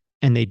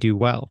and they do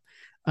well.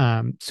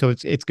 So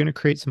it's going to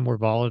create some more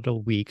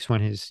volatile weeks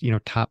when his,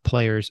 top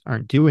players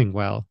aren't doing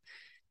well.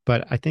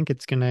 But I think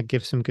it's going to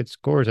give some good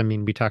scores. I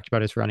mean, we talked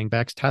about his running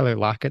backs. Tyler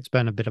Lockett's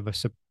been a bit of a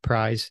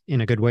surprise in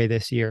a good way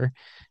this year,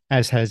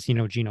 as has,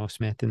 Geno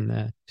Smith in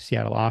the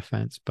Seattle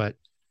offense. But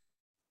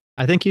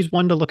I think he's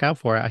one to look out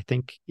for. I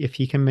think if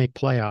he can make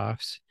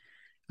playoffs,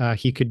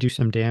 he could do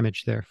some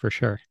damage there for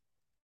sure.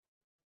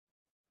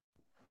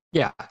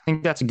 Yeah, I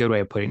think that's a good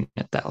way of putting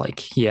it. That like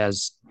he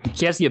has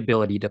the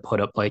ability to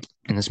put up like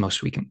in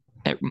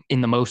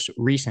the most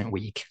recent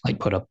week, like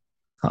put up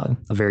a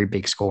very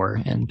big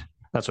score, and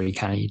that's what you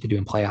kind of need to do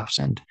in playoffs.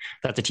 And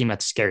that's a team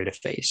that's scary to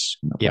face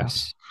in the playoffs.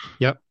 Yes.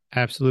 Yep.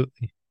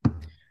 Absolutely.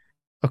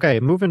 Okay,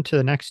 moving to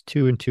the next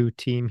 2-2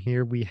 team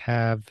here, we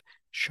have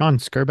Shaun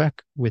Skirbeck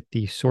with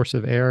the source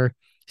of error.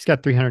 He's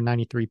got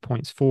 393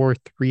 points for,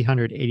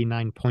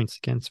 389 points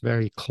against,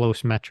 very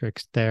close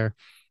metrics there.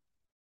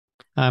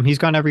 He's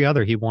gone every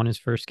other. He won his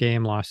first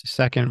game, lost his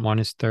second, won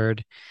his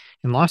third,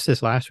 and lost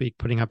this last week,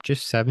 putting up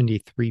just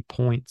 73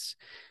 points.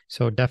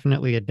 So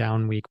definitely a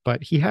down week.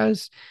 But he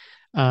has,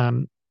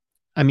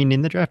 I mean,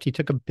 in the draft, he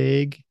took a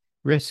big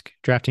risk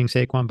drafting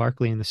Saquon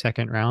Barkley in the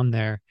second round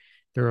there.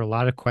 There were a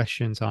lot of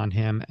questions on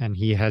him, and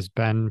he has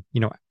been,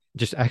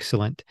 just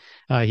excellent.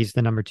 He's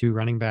the number 2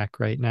 running back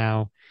right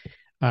now.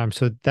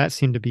 So that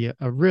seemed to be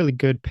a really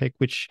good pick,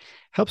 which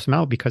helps him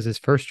out because his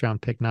first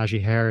round pick,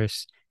 Najee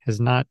Harris, has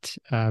not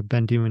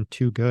been doing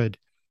too good.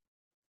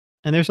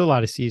 And there's a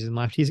lot of season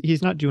left.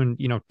 He's not doing,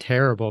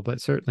 terrible,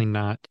 but certainly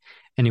not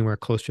anywhere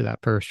close to that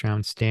first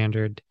round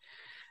standard.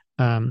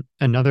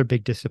 Another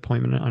big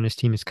disappointment on his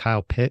team is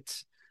Kyle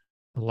Pitts.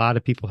 A lot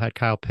of people had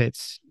Kyle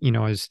Pitts,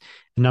 as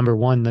the number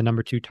 1, the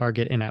number 2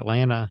 target in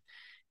Atlanta,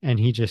 and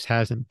he just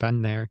hasn't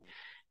been there.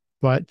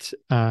 But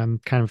kind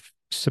of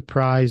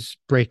surprise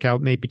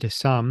breakout, maybe to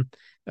some,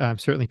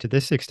 certainly to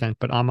this extent,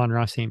 but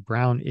Amon-Ra St.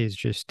 Brown is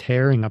just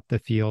tearing up the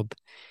field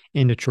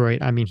in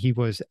Detroit. I mean, he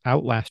was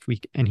out last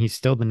week and he's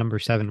still the number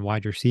 7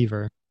 wide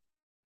receiver.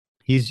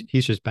 He's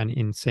just been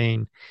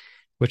insane,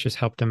 which has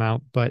helped him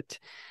out. But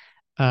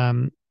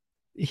um,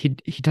 he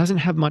doesn't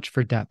have much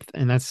for depth,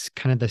 and that's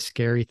kind of the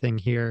scary thing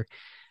here.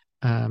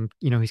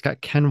 He's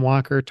got Ken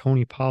Walker,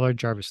 Tony Pollard,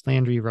 Jarvis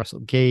Landry, Russell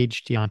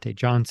Gage, Deontay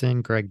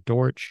Johnson, Greg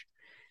Dortch.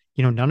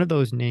 None of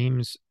those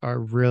names are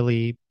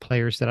really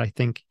players that I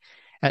think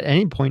at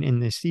any point in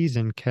this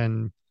season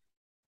can,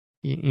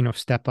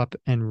 step up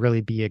and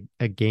really be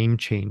a game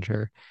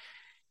changer.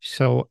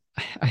 So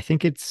I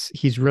think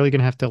he's really going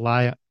to have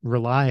to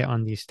rely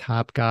on these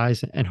top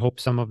guys and hope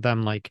some of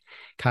them like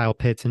Kyle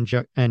Pitts and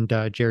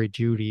Jerry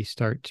Jeudy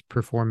start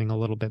performing a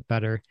little bit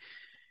better.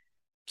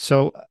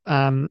 So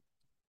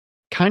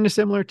kind of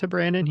similar to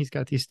Brandon, he's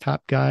got these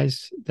top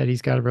guys that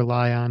he's got to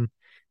rely on,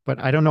 but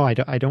I don't know.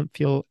 I don't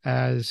feel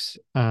as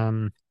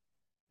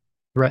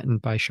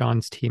threatened by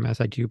Shaun's team as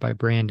I do by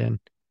Brandon.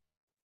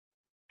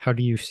 How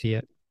do you see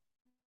it?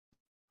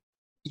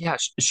 Yeah,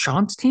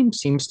 Shaun's team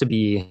seems to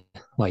be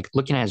like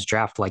looking at his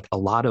draft, like a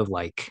lot of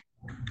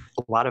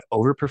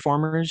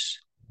overperformers,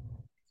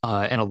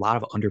 and a lot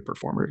of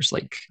underperformers,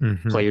 like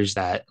Mm-hmm. players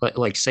that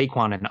like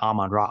Saquon and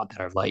Amon-Ra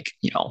that are like,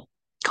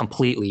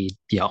 completely,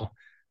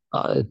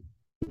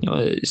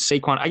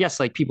 Saquon, I guess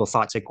like people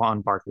thought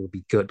Saquon Barkley would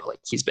be good, but like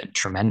he's been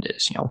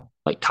tremendous,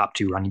 like top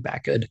 2 running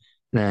back good.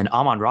 And then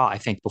Amon-Ra, I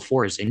think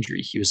before his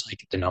injury, he was like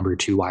the number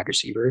 2 wide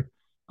receiver.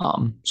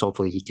 So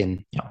hopefully he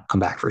can,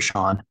 come back for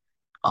Shaun.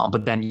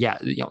 But then, yeah,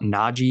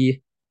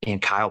 Najee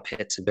and Kyle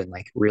Pitts have been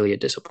like really a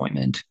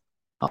disappointment.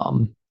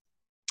 Um,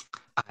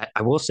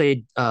 I will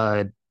say,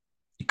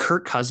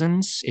 Kirk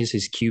Cousins is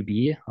his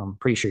QB. I'm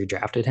pretty sure you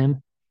drafted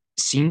him.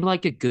 Seemed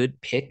like a good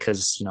pick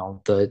because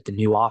the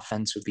new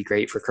offense would be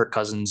great for Kirk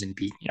Cousins and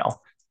be a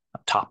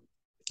top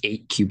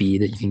 8 QB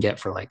that you can get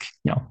for like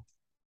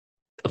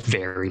a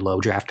very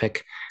low draft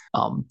pick.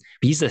 But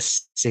he's the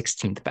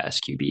 16th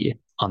best QB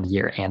on the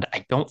year, and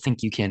I don't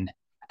think you can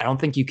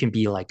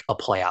be like a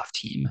playoff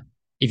team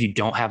if you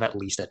don't have at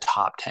least a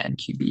top 10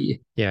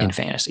 QB Yeah, in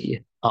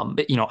fantasy.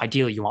 But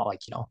ideally you want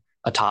like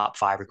a top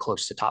 5 or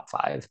close to top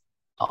 5.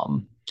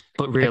 Um,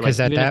 but really, because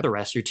like at even if that, the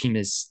rest of your team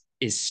is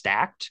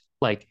stacked,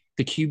 like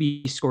the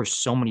QB scores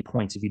so many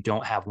points if you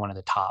don't have one of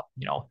the top,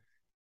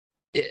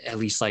 at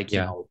least like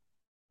yeah,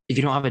 if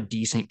you don't have a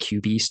decent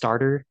QB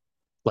starter,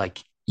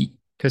 like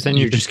because then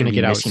you're you're just just going going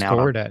to to be get missing out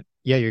on. outscored at,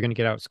 yeah, you're going to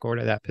get outscored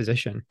at that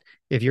position.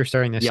 If you're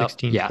starting the Yep,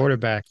 16 yeah,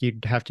 quarterback,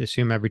 you'd have to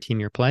assume every team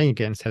you're playing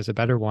against has a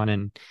better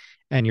one,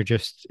 and you're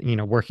just,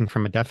 working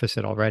from a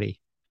deficit already.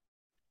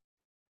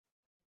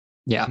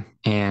 yeah,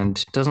 and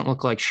it doesn't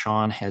look like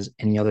Shaun has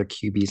any other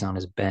QBs on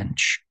his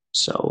bench,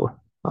 so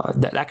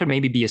that could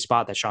maybe be a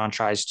spot that Shaun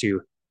tries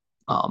to,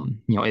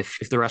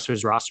 if the rest of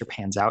his roster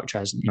pans out,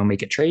 tries to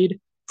make a trade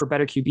for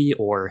better QB,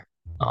 or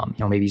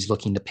maybe he's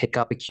looking to pick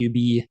up a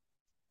QB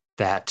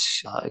that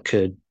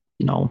could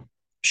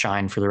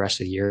shine for the rest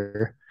of the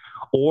year,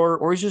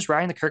 or he's just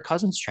riding the Kirk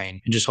Cousins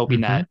train and just hoping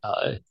Mm-hmm.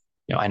 that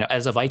I know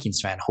as a Vikings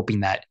fan,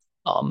 hoping that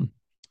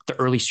the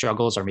early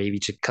struggles are maybe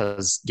just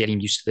because getting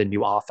used to the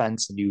new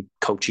offense, the new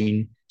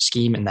coaching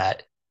scheme, and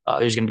that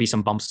there's going to be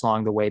some bumps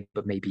along the way,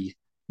 but maybe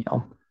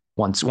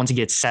once he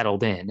gets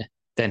settled in,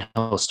 then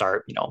he'll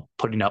start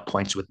putting up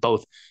points with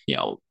both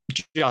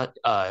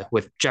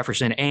with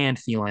Jefferson and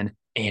Thielen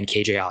and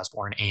KJ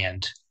Osborne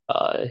and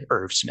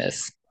Irv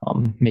Smith.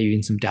 Maybe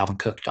even some Dalvin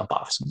Cook dump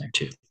offs in there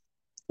too.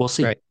 We'll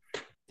see. Right.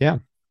 Yeah.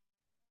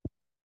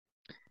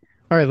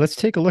 All right, let's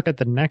take a look at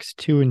the next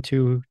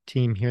 2-2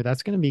 team here.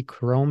 That's going to be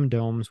Chrome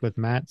Domes with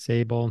Matt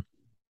Zabel.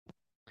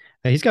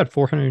 He's got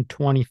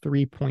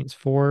 423 points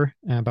for,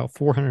 about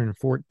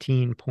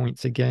 414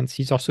 points against.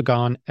 He's also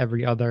gone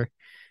every other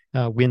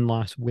win,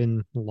 loss,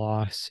 win,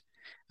 loss.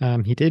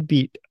 He did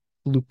beat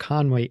Luke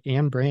Conway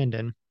and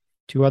Brandon,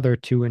 2 other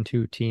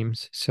 2-2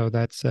 teams. So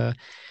that's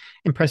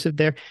impressive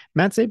there.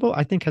 Matt Zabel,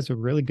 I think, has a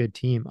really good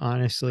team,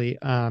 honestly.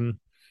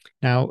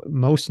 Now,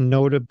 most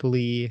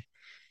notably,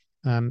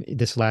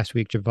 this last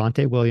week,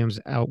 Javonte Williams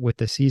out with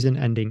the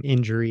season-ending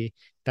injury.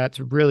 That's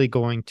really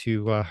going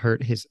to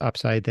hurt his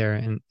upside there,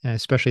 and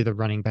especially the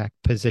running back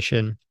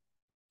position.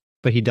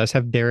 But he does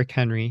have Derrick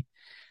Henry.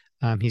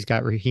 He's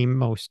got Raheem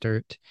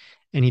Mostert,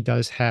 and he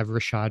does have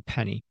Rashad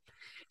Penny.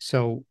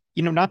 So,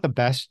 not the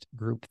best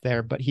group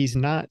there, but he's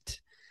not,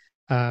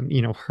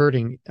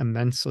 hurting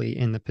immensely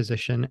in the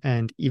position.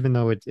 And even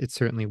though it's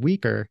certainly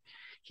weaker,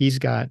 he's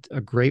got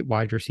a great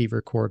wide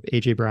receiver core of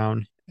AJ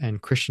Brown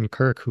and Christian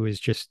Kirk, who is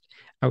just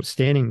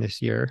outstanding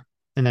this year.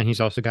 And then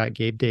he's also got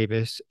Gabe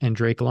Davis and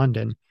Drake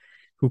London,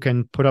 who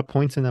can put up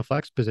points in the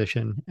flex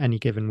position any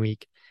given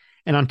week.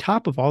 And on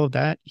top of all of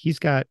that, he's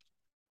got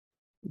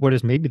what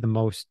is maybe the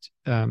most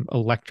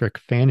electric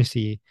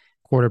fantasy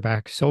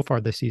quarterback so far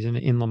this season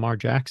in Lamar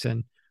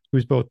Jackson,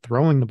 who's both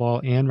throwing the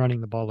ball and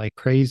running the ball like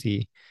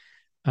crazy.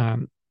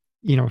 Um,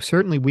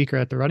 certainly weaker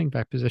at the running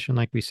back position,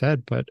 like we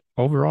said, but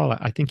overall,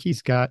 I think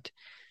he's got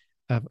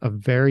a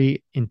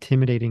very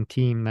intimidating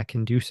team that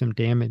can do some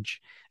damage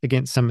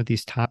against some of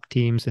these top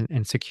teams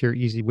and secure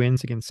easy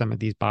wins against some of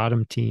these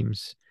bottom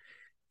teams.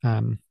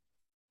 And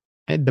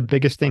the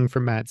biggest thing for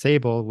Matt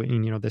Zabel,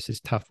 when this is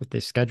tough with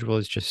this schedule,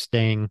 is just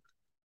staying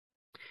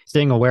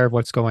aware of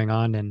what's going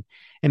on and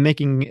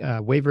making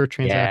waiver Yeah.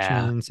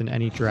 transactions and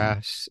any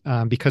drafts,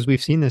 because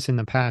we've seen this in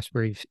the past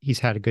where he's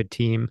had a good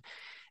team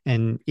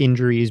and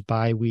injuries,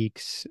 bye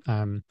weeks,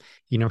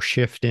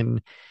 shift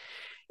in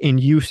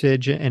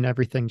usage and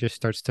everything just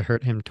starts to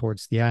hurt him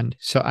towards the end.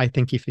 So I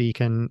think if he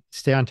can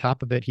stay on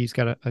top of it, he's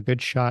got a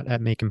good shot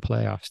at making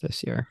playoffs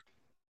this year.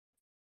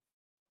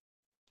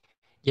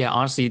 Yeah,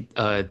 honestly,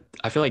 I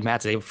feel like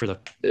Matt Zabel for the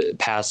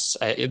past,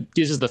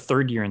 this is the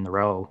third year in a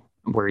row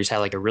where he's had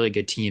like a really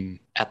good team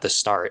at the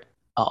start.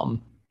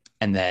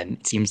 And then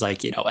it seems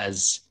like,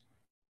 as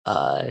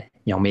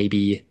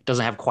maybe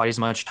doesn't have quite as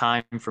much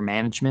time for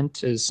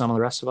management as some of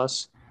the rest of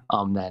us.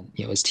 Then,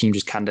 his team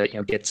just kind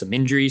of, gets some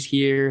injuries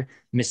here,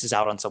 misses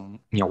out on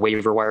some,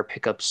 waiver wire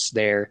pickups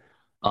there.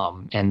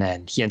 And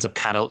then he ends up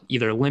kind of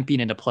either limping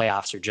into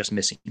playoffs or just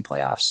missing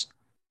playoffs.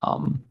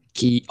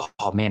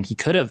 Oh man, he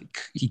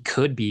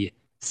could be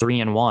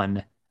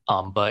 3-1.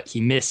 But he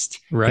missed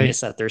Right.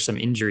 that there's some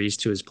injuries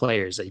to his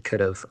players that he could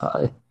have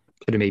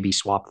maybe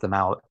swapped them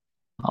out.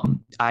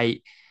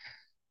 I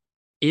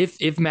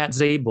if Matt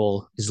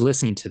Zabel is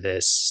listening to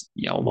this,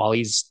 while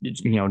he's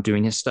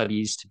doing his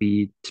studies to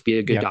be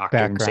a good Yeah, doctor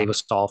and save background.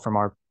 us all from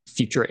our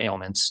future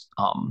ailments,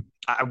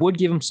 I would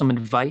give him some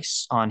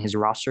advice on his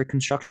roster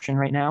construction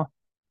right now.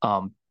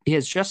 He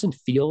has Justin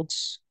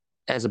Fields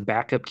as a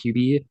backup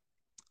QB.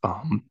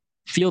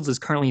 Fields is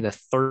currently the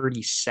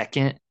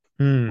 32nd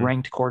Hmm.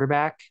 ranked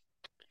quarterback,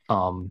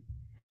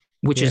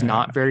 which is Yeah.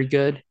 not very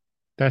good.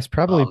 That's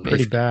probably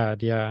pretty If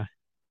bad. Yeah.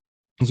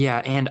 Yeah,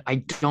 and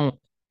I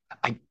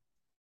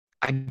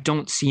I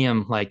don't see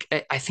him like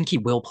I think he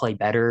will play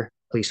better,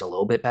 at least a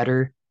little bit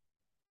better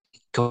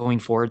going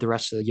forward the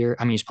rest of the year.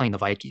 I mean, he's playing the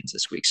Vikings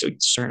this week, so he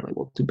certainly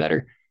will do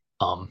better.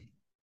 Um,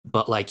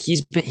 but like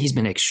he's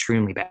been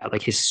extremely bad,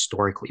 like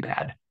historically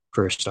bad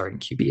for a starting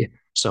QB.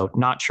 So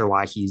not sure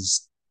why he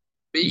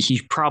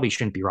probably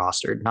shouldn't be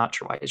rostered. Not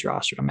sure why he's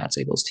rostered on Matt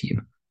Zabel's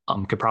team.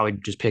 Could probably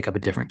just pick up a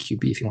different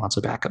QB if he wants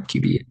a backup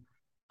QB.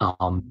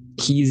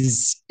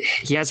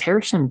 He has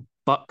Harrison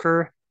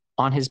Butker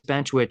on his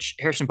bench, which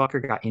Harrison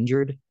Butker got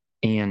injured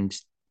and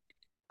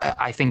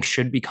I think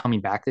should be coming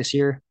back this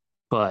year.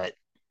 But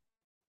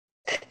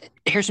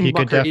Harrison He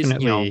could Butker is,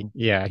 definitely,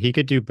 yeah, he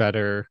could do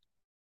better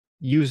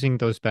using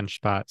those bench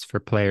spots for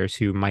players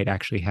who might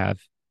actually have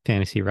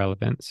fantasy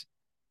relevance.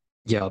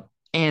 yeah.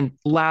 And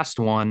last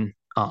one,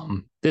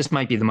 this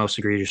might be the most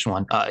egregious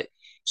one.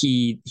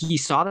 He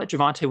saw that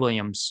Javonte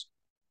Williams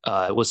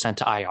was sent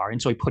to IR,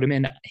 and so he put him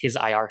in his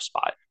IR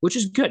spot, which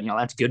is good.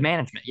 That's good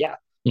management. Yeah,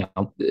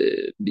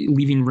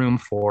 leaving room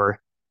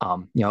for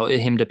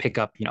him to pick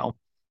up,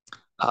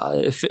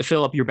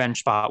 fill up your bench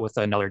spot with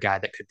another guy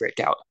that could break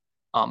out.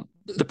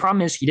 The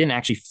problem is he didn't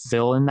actually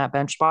fill in that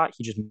bench spot.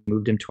 He just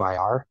moved him to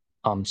IR.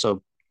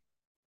 So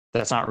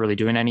that's not really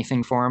doing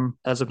anything for him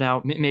as of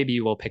now.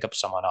 Maybe we'll pick up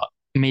someone up.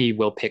 Maybe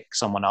we'll pick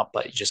someone up,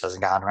 but he just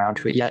hasn't gotten around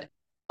to it yet.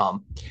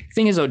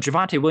 Thing is, though,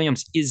 Javonte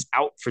Williams is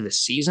out for the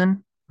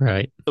season,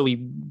 Right. so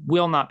he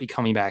will not be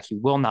coming back. He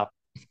will not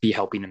be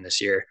helping him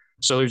this year.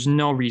 So there's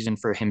no reason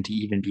for him to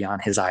even be on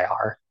his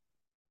IR.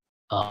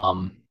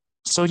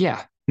 So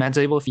yeah, Matt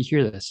Zabel, if you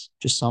hear this,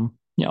 just some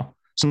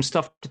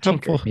stuff to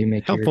tinker, Helpful, maybe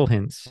make helpful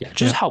hints.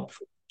 just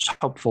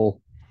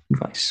helpful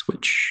advice.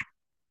 Which,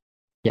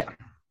 yeah.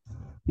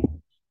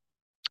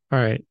 All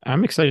right.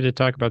 I'm excited to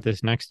talk about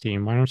this next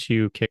team. Why don't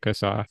you kick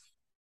us off?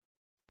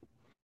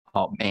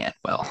 Oh man,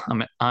 well,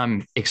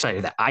 I'm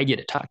excited that I get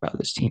to talk about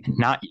this team and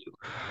not you.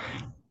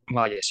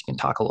 Well, I guess you can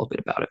talk a little bit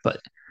about it, but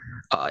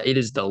it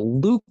is the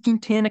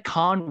Lukington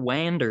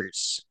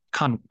Conwanders.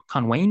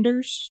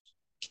 Conwanders?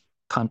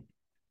 Con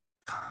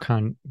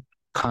Con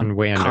Con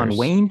Conwanders.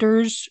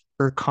 Conwanders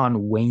or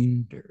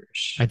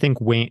Conwanders? I think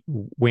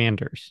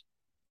Wanders,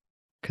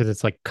 because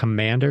it's like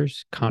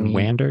commanders, Wan-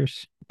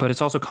 Conwanders. But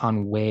it's also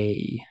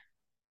Conway.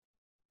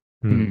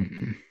 Hmm.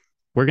 Hmm.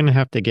 We're gonna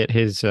have to get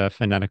his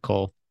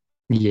phonetical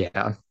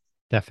Yeah,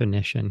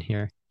 definition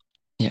here.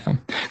 yeah.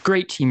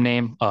 Great team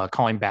name.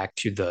 Calling back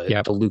to the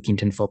Yep.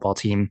 Lukington football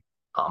team.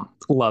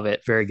 Love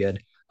it. Very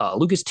good.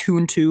 Luke is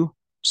 2-2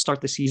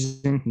 start the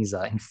season. He's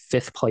in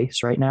fifth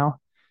place right now.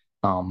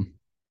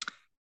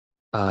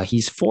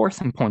 He's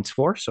fourth in points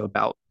for, so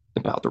about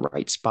the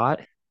right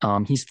spot.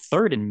 He's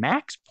third in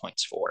max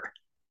points for.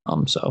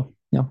 So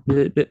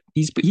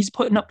he's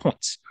putting up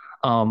points.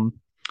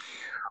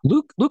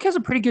 Luke has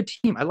a pretty good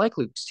team. I like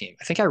Luke's team.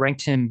 I think I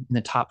ranked him in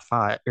the top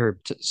five, or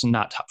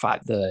not top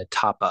five, the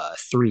top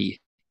three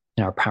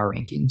in our power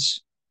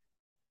rankings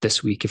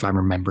this week, if I'm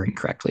remembering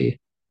correctly.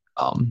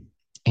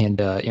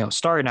 And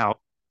starting out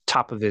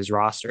top of his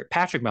roster,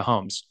 Patrick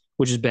Mahomes,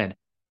 which has been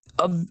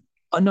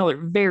another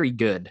very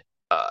good,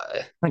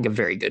 I think a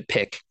very good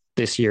pick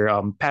this year.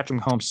 Patrick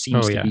Mahomes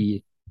seems to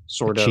be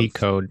sort of cheat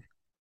code.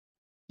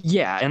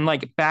 yeah, and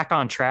like back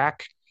on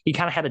track. He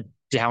kind of had a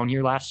down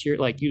year last year.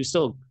 Like he was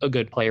still a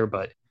good player,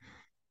 but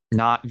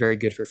not very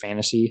good for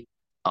fantasy.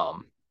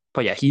 Um,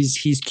 but yeah, he's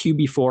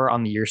QB4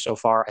 on the year so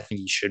far. I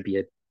think he should be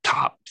a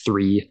top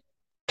 3,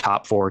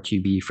 top 4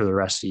 QB for the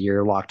rest of the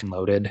year, locked and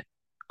loaded.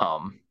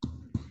 And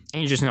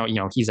you just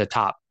know, he's a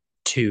top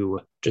 2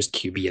 just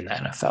QB in the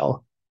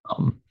NFL,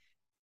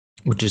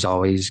 which is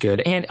always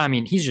good. And I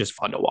mean, he's just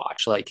fun to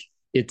watch. Like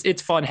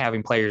it's fun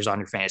having players on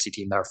your fantasy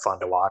team that are fun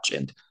to watch,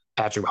 and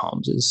Patrick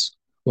Mahomes is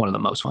one of the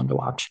most fun to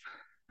watch.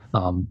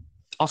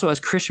 Also has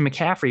Christian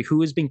McCaffrey,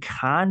 who has been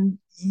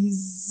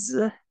he's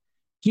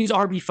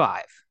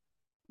RB5,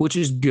 which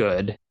is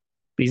good, but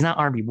he's not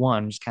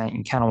RB1. Just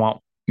you kind of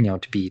want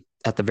to be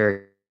at the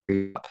very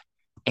top.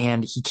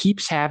 And he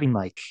keeps having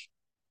like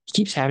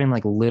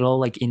little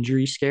like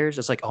injury scares.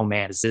 It's like, oh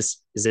man, is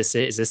this it?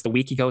 Is this the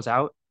week he goes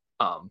out?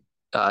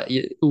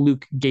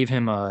 Luke gave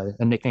him a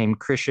nickname,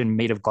 Christian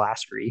Made of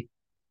Glassery,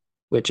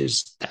 which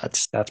is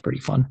that's pretty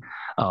fun.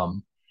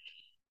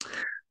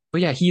 But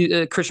yeah,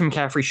 Christian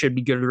McCaffrey should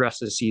be good the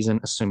rest of the season,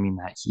 assuming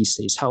that he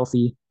stays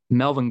healthy.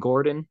 Melvin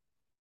Gordon,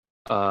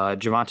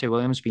 Javonte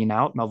Williams being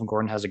out, Melvin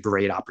Gordon has a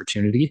great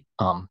opportunity.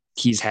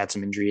 He's had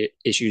some injury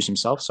issues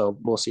himself, so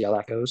we'll see how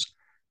that goes.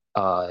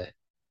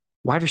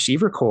 Wide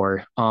receiver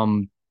core,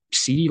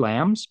 CeeDee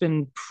Lamb's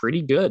been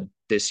pretty good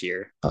this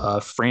year.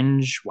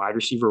 Fringe wide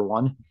receiver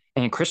 1,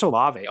 and Chris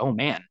Olave. Oh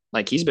man,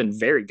 like he's been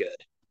very good.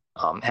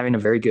 Having a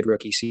very good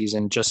rookie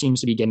season, just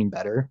seems to be getting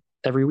better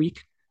every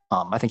week.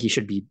 I think he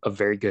should be a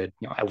very good,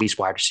 at least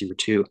wide receiver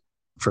 2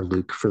 for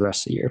Luke for the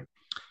rest of the year.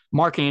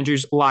 Mark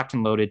Andrews, locked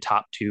and loaded,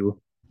 top 2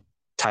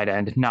 tight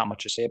end. Not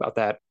much to say about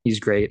that. He's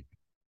great.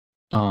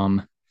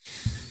 Damian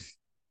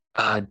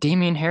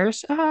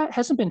Harris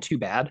hasn't been too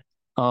bad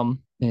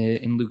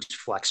in Luke's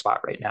flex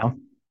spot right now.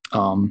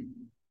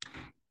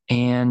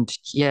 And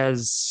he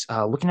has,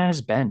 looking at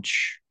his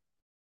bench,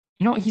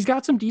 he's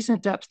got some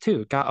decent depth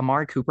too. Got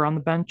Amari Cooper on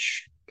the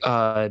bench.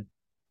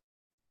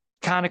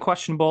 Kind of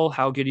questionable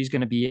how good he's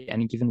going to be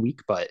any given week,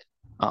 but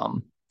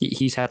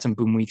he's had some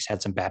boom weeks,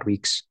 had some bad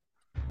weeks.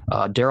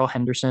 Darrell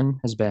Henderson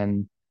has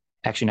been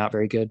actually not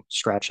very good.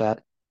 Scratch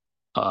that.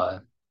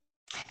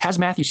 Has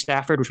Matthew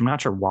Stafford, which I'm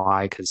not sure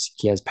why, because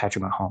he has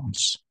Patrick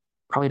Mahomes.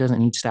 Probably doesn't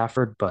need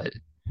Stafford, but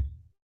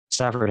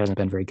Stafford hasn't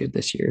been very good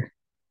this year.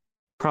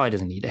 Probably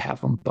doesn't need to have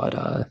him, but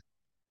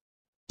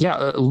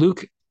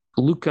Luke,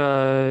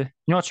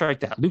 let's try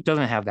like that. Luke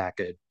doesn't have that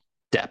good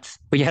depth,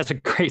 but he has a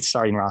great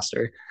starting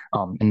roster.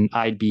 And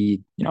I'd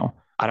be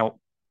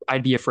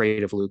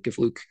afraid of Luke if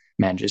Luke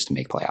manages to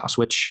make playoffs,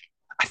 which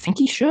I think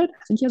he should.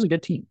 I think he has a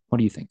good team. What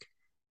do you think?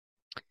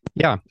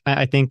 Yeah,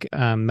 I think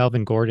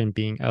Melvin Gordon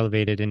being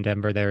elevated in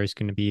Denver there is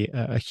going to be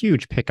a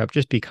huge pickup,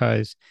 just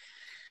because,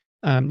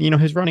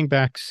 his running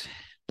backs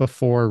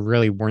before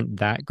really weren't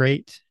that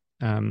great.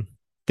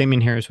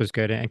 Damian Harris was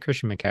good, and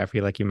Christian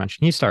McCaffrey, like you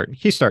mentioned, he's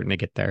starting to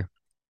get there.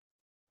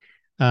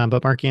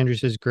 But Mark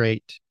Andrews is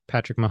great.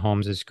 Patrick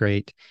Mahomes is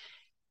great.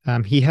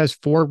 He has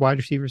 4 wide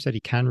receivers that he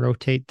can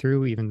rotate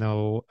through, even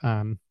though,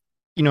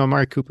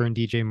 Amari Cooper and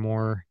DJ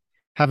Moore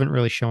haven't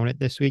really shown it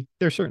this week.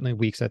 There's certainly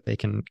weeks that they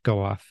can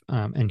go off,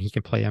 and he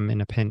can play them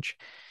in a pinch.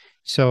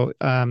 So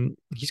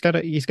he's got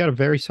a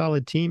very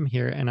solid team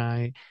here, and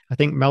I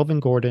think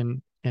Melvin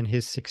Gordon and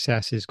his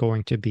success is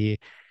going to be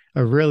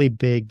a really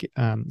big,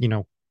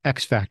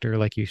 X factor,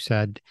 like you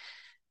said,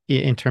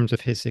 in terms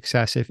of his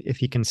success. If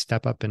he can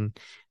step up and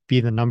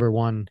be the number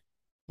 1,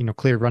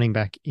 clear running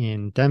back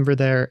in Denver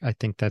there, I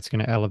think that's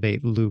going to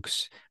elevate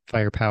Luke's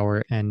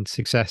firepower and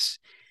success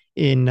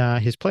in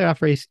his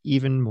playoff race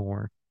even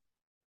more.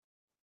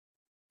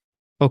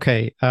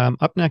 Okay,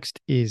 up next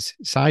is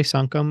Cy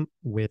Sunkum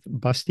with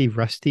Busty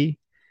Rusty.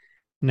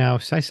 Now,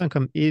 Cy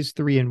Sunkum is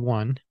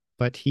 3-1,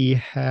 but he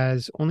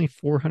has only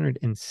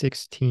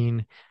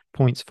 416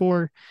 points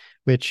for,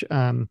 which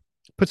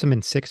puts him in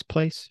 6th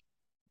place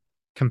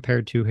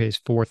compared to his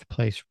 4th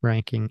place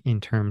ranking in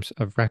terms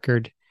of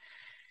record.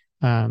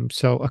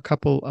 So a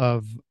couple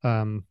of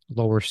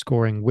lower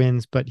scoring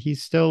wins, but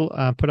he's still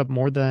put up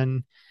more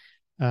than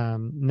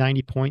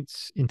 90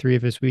 points in 3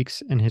 of his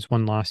weeks, and his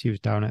 1 loss, he was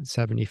down at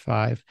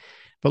 75.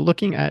 But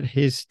looking at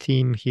his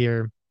team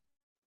here,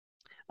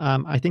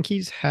 I think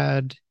he's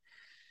had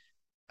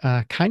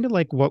kind of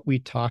like what we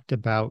talked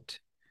about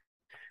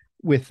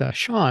with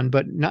Shaun,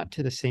 but not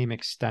to the same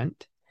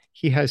extent.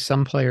 He has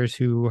some players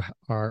who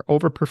are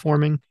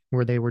overperforming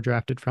where they were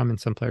drafted from, and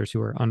some players who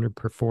are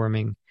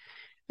underperforming,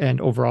 and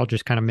overall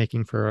just kind of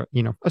making for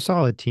a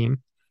solid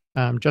team.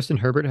 Justin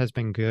Herbert has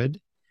been good,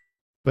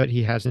 but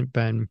he hasn't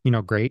been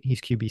great.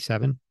 He's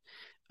QB7.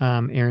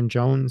 Aaron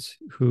Jones,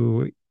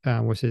 who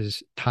was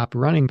his top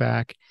running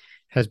back,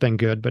 has been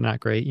good but not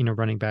great,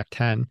 running back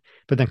 10.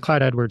 But then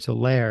Clyde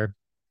Edwards-Helaire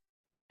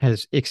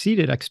has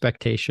exceeded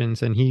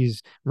expectations, and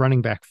he's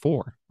running back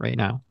 4 right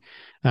now.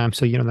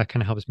 So that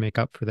kind of helps make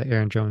up for the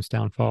Aaron Jones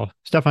downfall.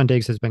 Stephon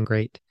Diggs has been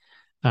great.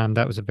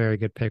 That was a very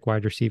good pick,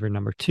 wide receiver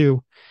number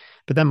 2.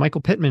 But then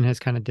Michael Pittman has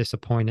kind of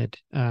disappointed.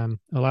 A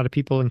lot of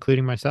people,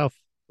 including myself,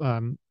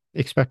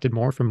 expected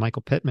more from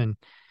Michael Pittman.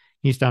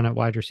 He's down at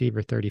wide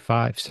receiver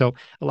 35. So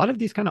a lot of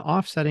these kind of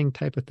offsetting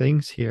type of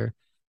things here.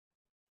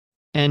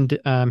 And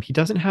he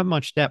doesn't have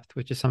much depth,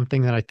 which is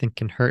something that I think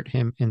can hurt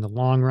him in the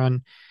long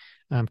run.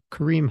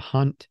 Kareem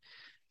Hunt,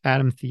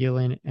 Adam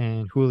Thielen,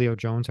 and Julio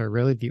Jones are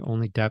really the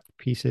only depth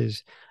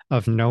pieces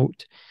of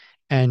note.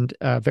 And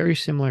very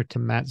similar to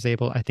Matt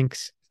Zabel, I think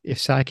if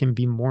Sai can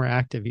be more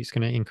active, he's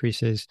going to increase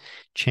his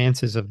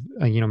chances of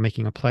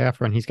making a playoff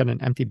run. He's got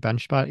an empty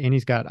bench spot, and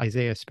he's got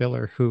Isaiah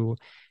Spiller, who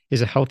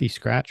is a healthy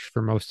scratch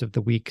for most of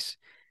the weeks.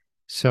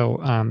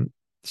 So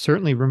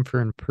certainly room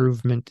for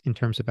improvement in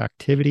terms of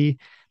activity,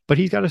 but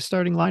he's got a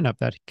starting lineup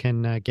that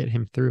can get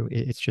him through.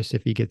 It's just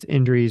if he gets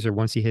injuries or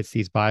once he hits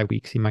these bye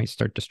weeks, he might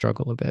start to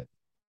struggle a bit.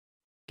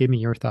 Give me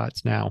your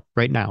thoughts now,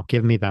 right now.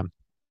 Give me them.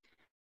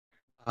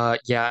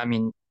 Yeah, I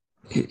mean,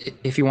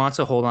 if he wants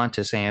to hold on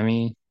to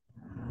Sammy,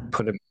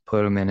 put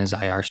him in his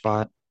IR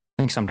spot.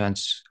 I think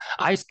sometimes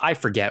I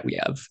forget we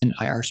have an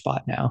IR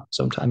spot now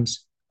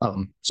sometimes.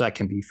 So that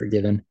can be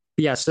forgiven.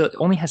 But yeah, so it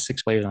only has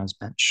 6 players on his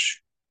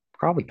bench.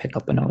 Probably pick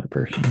up another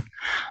person.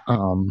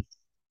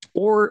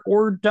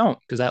 Or don't,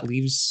 because that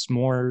leaves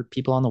more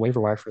people on the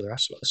waiver wire for the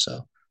rest of us.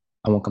 So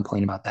I won't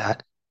complain about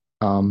that.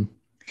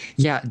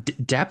 Yeah,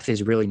 depth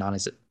is really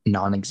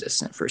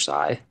non-existent for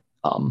Sai.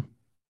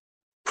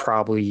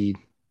 Probably,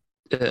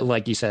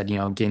 like you said,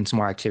 getting some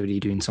more activity,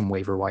 doing some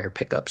waiver wire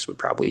pickups would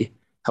probably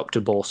help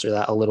to bolster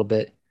that a little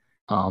bit.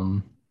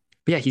 But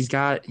yeah, he's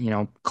got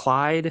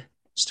Clyde,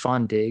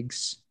 Stephon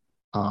Diggs.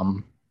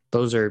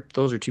 Those are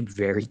 2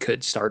 very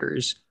good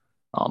starters.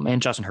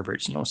 And Justin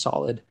Herbert's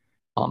solid.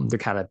 They're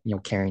kind of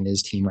carrying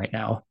his team right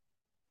now.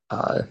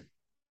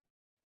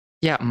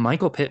 Yeah,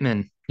 Michael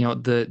Pittman.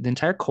 The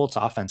entire Colts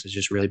offense has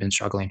just really been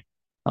struggling.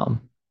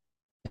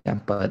 Yeah,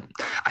 but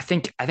I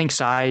think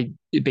Sai,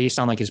 based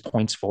on like his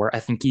points for, I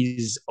think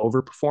he's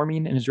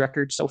overperforming in his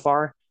record so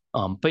far.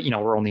 But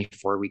we're only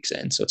 4 weeks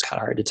in, so it's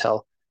kind of hard to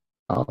tell.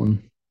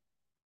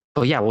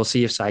 But yeah, we'll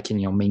see if Sai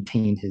can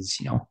maintain his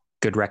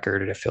good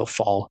record, and if he'll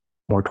fall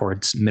more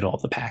towards middle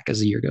of the pack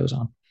as the year goes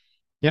on.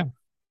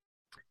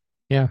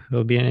 Yeah,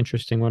 it'll be an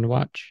interesting one to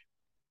watch.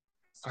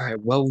 All right,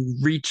 well, we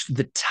reached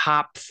the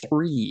top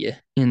 3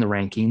 in the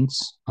rankings,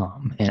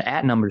 and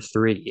at number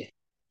 3,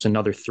 it's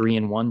another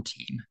 3-1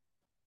 team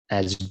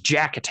as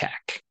Jack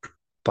Attack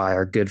by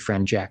our good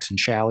friend Jackson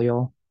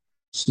Shalio.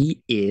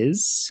 He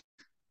is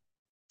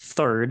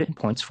 3rd in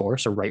points for,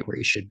 so right where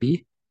he should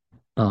be.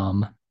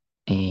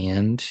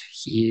 And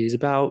he is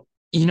about,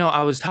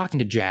 I was talking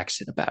to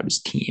Jackson about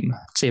his team,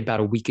 say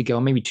about a week ago,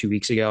 maybe 2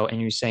 weeks ago, and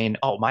he was saying,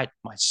 "Oh, my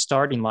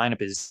starting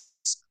lineup is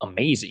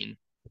amazing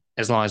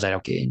as long as I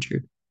don't get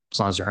injured, as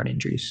long as there aren't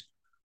injuries."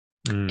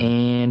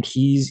 And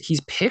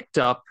he's picked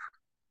up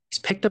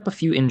a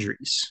few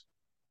injuries.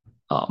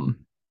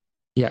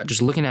 Yeah,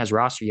 just looking at his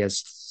roster, he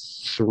has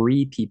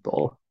 3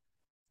 people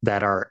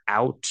that are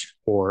out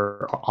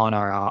or on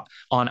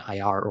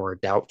IR or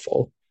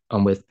doubtful.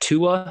 With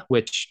Tua,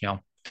 which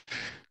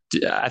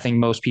I think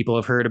most people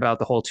have heard about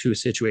the whole Tua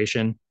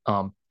situation.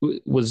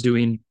 Was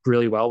doing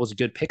really well. Was a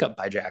good pickup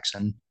by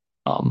Jackson.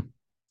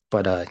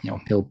 But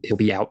he'll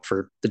be out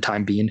for the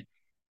time being.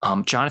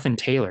 Jonathan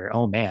Taylor,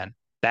 oh man,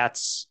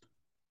 that's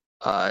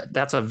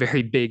a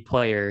very big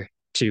player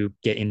to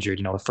get injured.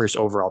 The first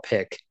overall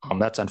pick.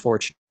 That's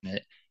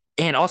unfortunate.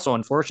 And also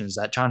unfortunate is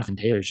that Jonathan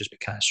Taylor's just been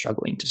kind of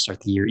struggling to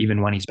start the year,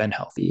 even when he's been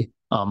healthy.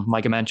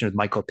 Like I mentioned with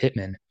Michael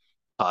Pittman,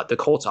 the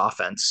Colts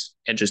offense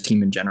and just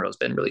team in general has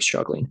been really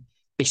struggling.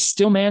 They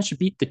still managed to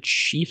beat the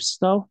Chiefs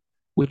though,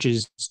 which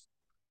is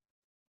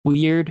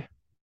weird.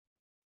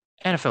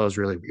 NFL is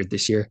really weird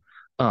this year.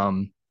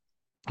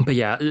 But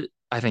yeah,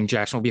 I think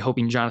Jackson will be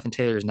hoping Jonathan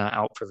Taylor is not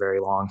out for very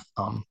long.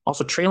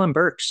 Also, Treylon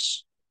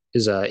Burks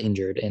is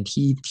injured, and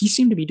he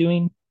seemed to be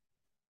doing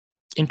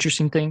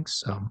interesting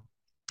things.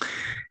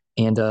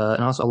 And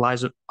also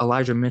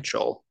Elijah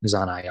Mitchell is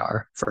on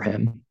IR for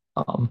him.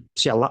 So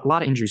yeah, a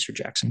lot of injuries for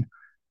Jackson.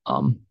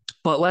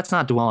 But let's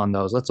not dwell on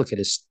those. Let's look at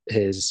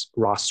his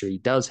roster he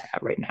does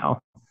have right now.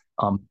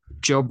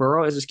 Joe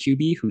Burrow is his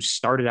QB, who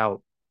started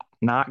out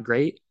not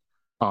great,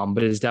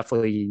 but is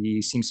definitely,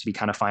 he seems to be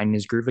kind of finding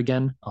his groove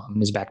again.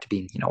 Is back to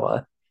being,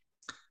 I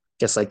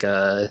guess like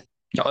a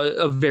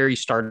very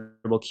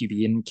startable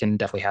QB and can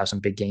definitely have some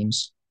big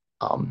games.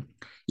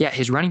 Yeah,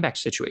 his running back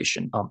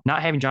situation,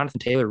 not having Jonathan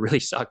Taylor really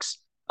sucks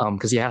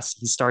because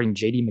he's starting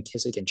J.D.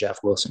 McKissick and Jeff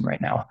Wilson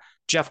right now.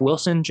 Jeff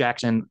Wilson,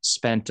 Jackson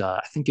spent,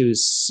 I think it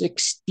was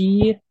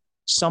 60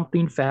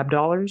 something fab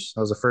dollars.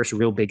 That was the first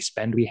real big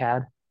spend we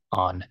had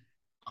on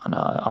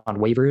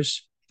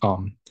waivers.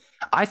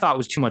 I thought it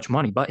was too much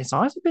money, but it's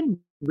honestly been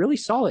really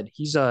solid.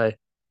 He's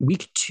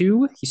week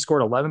 2, he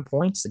scored 11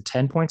 points and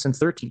 10 points and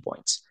 13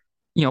 points.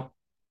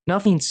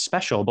 Nothing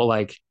special, but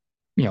like,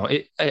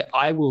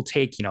 I will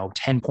take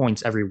 10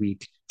 points every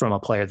week from a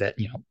player that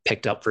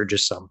picked up for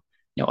just some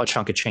a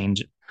chunk of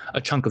change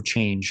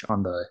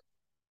on the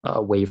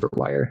waiver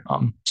wire.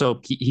 So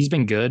he's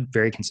been good,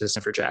 very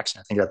consistent for Jackson.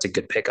 I think that's a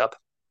good pickup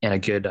and a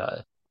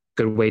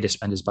good way to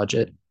spend his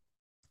budget.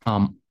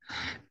 Having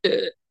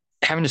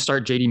having to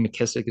start JD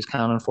McKissick is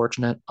kind of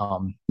unfortunate.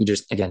 You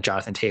just, again,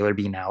 Jonathan Taylor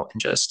being out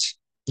and just,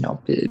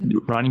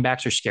 running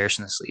backs are scarce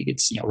in this league.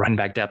 It's, running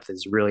back depth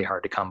is really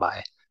hard to come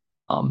by.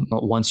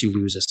 Once you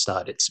lose a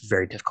stud, it's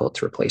very difficult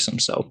to replace him.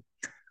 So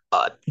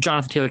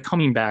Jonathan Taylor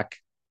coming back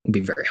will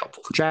be very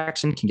helpful for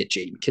Jackson, can get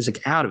JD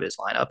McKissick out of his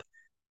lineup.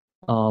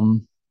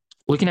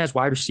 Looking at his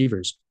wide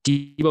receivers,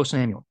 Deebo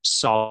Samuel,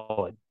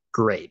 solid,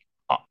 great,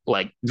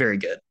 like very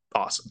good,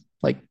 awesome,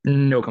 like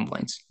no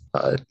complaints.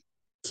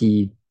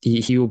 He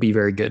will be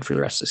very good for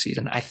the rest of the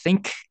season. I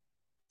think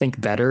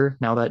better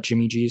now that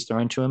Jimmy G is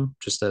thrown to him,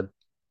 just the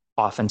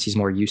offense he's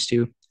more used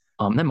to.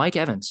 Then Mike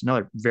Evans,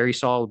 another very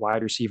solid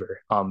wide receiver.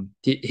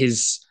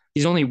 He's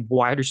only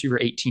wide receiver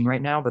 18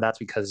 right now, but that's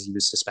because he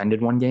was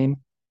suspended one game.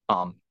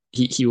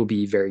 He will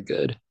be very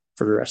good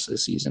for the rest of the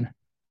season.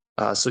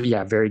 So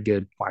yeah, very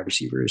good wide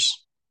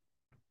receivers.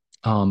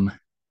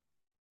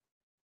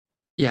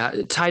 Yeah,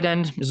 tight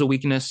end is a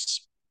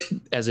weakness,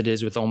 as it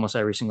is with almost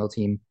every single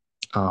team.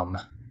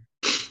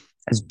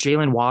 As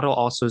Jalen Waddle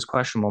also is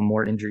questionable,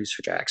 more injuries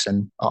for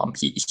Jackson.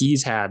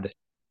 He's had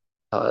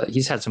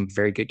some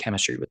very good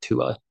chemistry with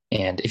Tua,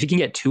 and if he can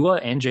get Tua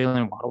and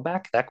Jalen Waddle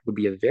back, that would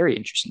be a very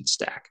interesting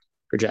stack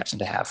for Jackson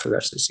to have for the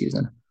rest of the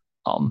season.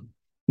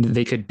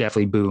 They could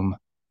definitely boom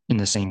in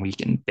the same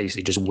week and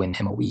basically just win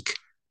him a week.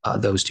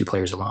 Those two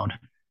players alone.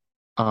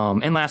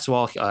 And last of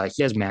all,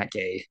 he has Matt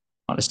Gay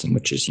on his team,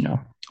 which is,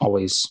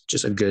 always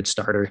just a good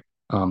starter.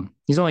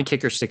 He's only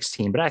kicker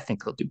 16, but I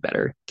think he'll do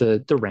better.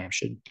 The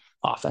Rams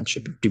offense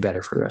should do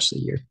better for the rest of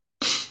the year.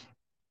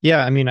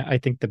 Yeah, I mean, I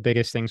think the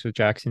biggest things with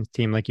Jackson's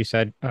team, like you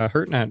said,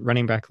 hurting at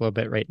running back a little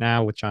bit right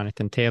now with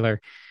Jonathan Taylor.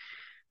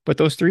 But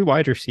those three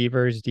wide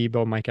receivers,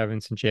 Deebo, Mike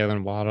Evans, and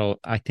Jalen Waddle,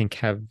 I think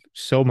have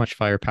so much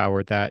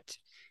firepower that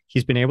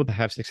he's been able to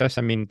have success.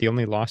 I mean, the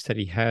only loss that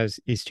he has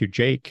is to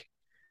Jake.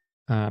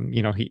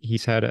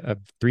 He's had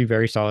three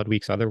very solid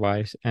weeks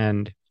otherwise.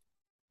 And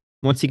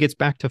once he gets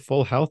back to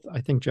full health,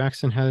 I think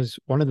Jackson has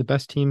one of the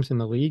best teams in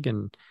the league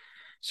and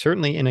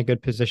certainly in a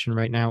good position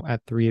right now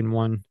at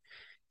 3-1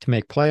 to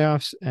make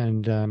playoffs.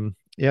 And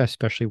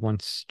especially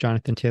once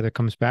Jonathan Taylor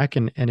comes back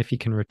and if he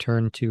can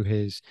return to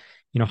his,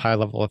 high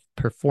level of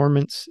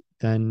performance,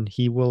 then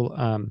he will,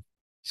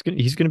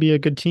 he's going to be a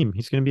good team.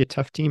 He's going to be a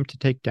tough team to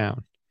take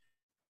down.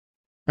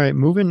 All right,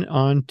 moving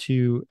on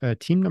to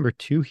team number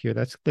 2 here.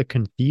 That's the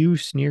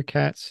Confused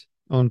Sneercats,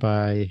 owned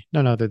by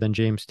none other than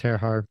James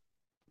Terhar.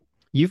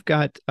 You've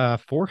got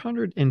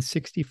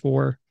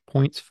 464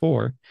 points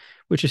for,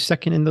 which is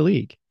second in the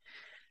league.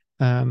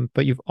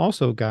 But you've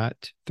also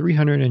got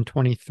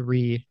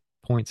 323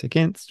 points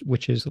against,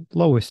 which is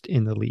lowest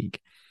in the league.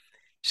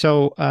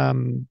 So,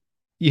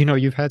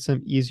 you've had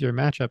some easier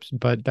matchups,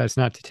 but that's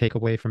not to take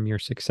away from your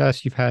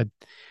success. You've had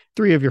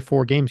 3 of your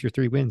 4 games, your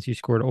 3 wins, you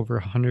scored over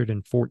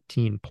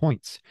 114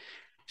 points.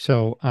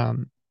 So,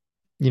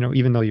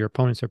 even though your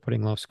opponents are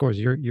putting low scores,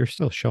 you're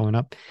still showing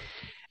up.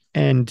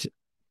 And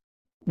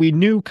we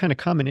knew kind of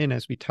coming in,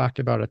 as we talked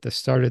about at the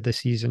start of the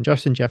season,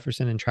 Justin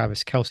Jefferson and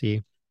Travis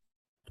Kelce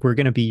were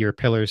going to be your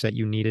pillars that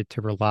you needed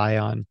to rely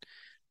on.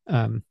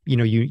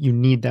 You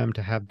need them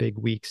to have big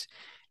weeks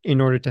in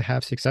order to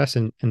have success.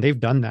 And they've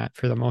done that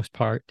for the most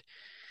part.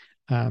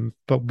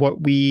 But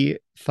what we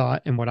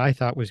thought and what I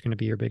thought was going to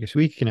be your biggest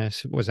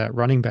weakness was at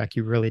running back.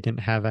 You really didn't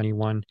have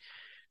anyone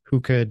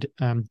who could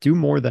do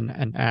more than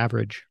an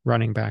average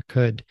running back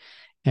could.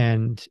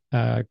 And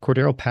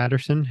Cordero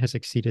Patterson has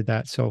exceeded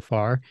that so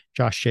far.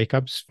 Josh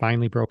Jacobs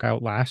finally broke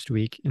out last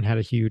week and had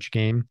a huge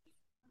game.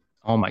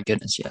 Oh my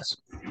goodness, yes.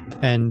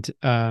 And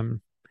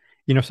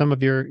some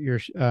of your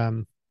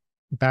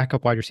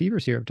backup wide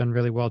receivers here have done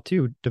really well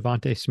too.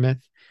 Devontae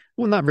Smith,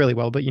 well, not really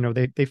well, but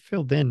they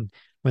filled in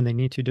when they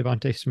need to.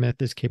 Devontae Smith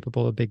is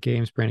capable of big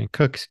games. Brandon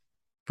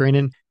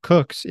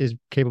Cooks is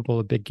capable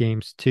of big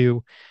games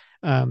too.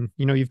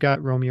 You've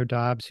got Romeo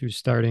Doubs, who's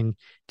starting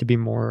to be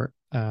more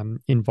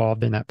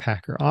involved in that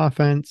Packer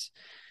offense.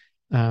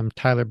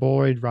 Tyler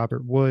Boyd,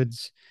 Robert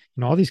Woods,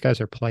 all these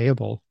guys are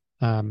playable.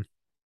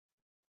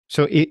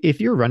 So if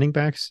your running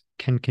backs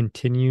can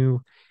continue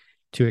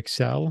to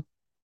excel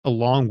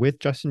along with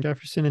Justin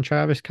Jefferson and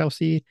Travis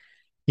Kelce,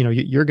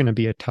 you're going to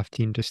be a tough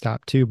team to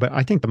stop too. But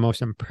I think the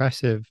most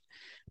impressive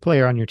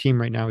player on your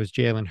team right now is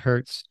Jalen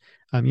Hurts.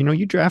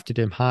 You drafted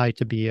him high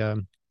to be a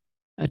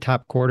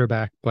top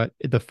quarterback, but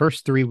the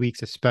first 3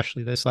 weeks,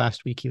 especially this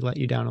last week, he let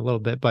you down a little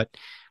bit, but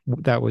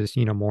that was,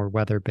 more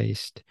weather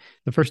based.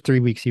 The first 3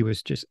 weeks, he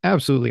was just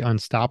absolutely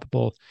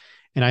unstoppable.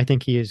 And I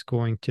think he is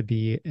going to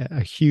be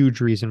a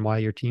huge reason why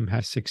your team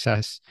has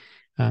success.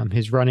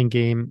 His running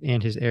game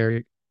and his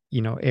air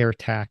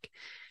attack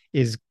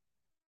is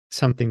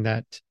something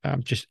that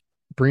just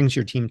brings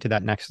your team to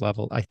that next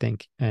level, I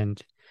think. And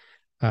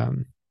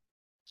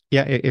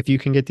if you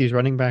can get these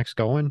running backs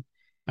going,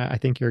 I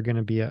think you're going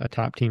to be a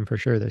top team for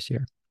sure this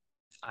year.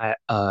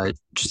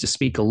 Just to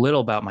speak a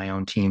little about my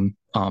own team,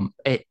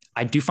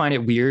 I do find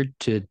it weird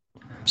to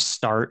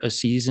start a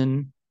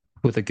season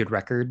with a good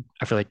record.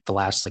 I feel like the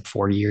last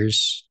 4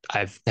 years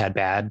I've had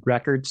bad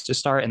records to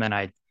start, and then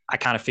I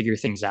kind of figure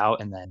things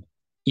out and then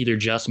either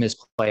just miss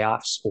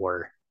playoffs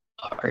or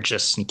or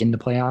just sneak into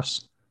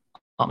playoffs.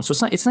 So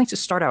it's nice to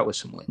start out with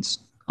some wins,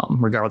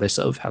 regardless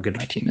of how good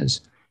my team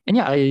is. And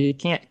yeah, I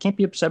can't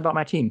be upset about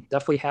my team.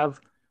 Definitely have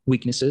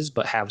weaknesses,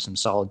 but have some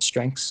solid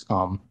strengths.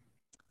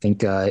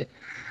 Think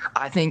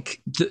I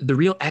think the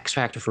real X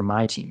factor for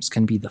my teams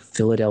can be the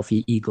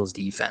Philadelphia Eagles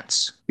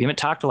defense. We haven't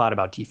talked a lot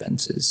about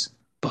defenses,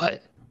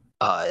 but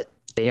uh,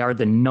 they are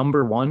the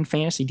number one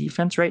fantasy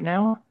defense right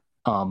now,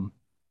 um,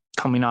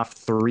 coming off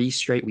 3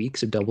 straight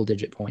weeks of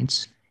double-digit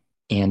points.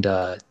 And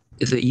the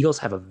Eagles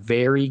have a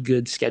very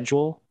good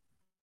schedule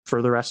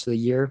for the rest of the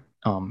year,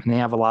 and they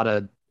have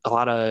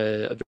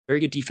a very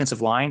good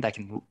defensive line that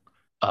can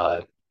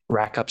uh,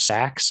 rack up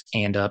sacks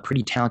and a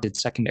pretty talented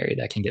secondary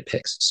that can get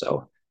picks.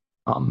 So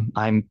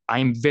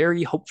I'm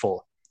very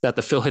hopeful that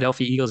the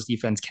Philadelphia Eagles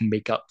defense can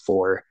make up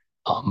for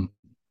um,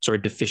 sort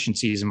of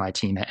deficiencies in my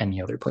team at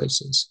any other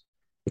places,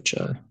 which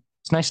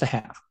it's nice to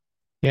have.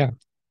 Yeah.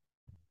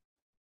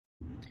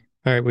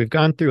 All right, we've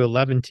gone through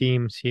 11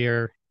 teams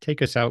here.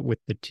 Take us out with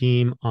the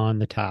team on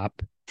the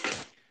top.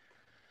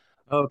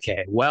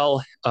 Okay,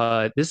 well,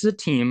 this is a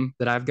team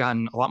that I've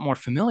gotten a lot more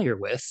familiar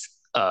with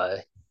uh,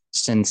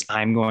 since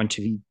I'm going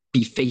to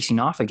be facing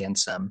off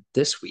against them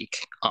this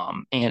week.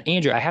 And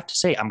Andrew, I have to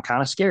say, I'm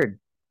kind of scared,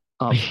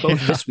 both Yeah,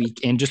 this week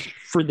and just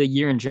for the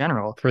year in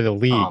general. for the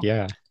league, Um,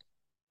 yeah.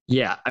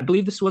 yeah, I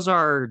believe this was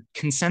our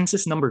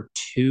consensus number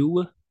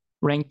 2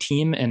 ranked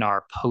team in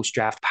our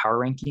post-draft power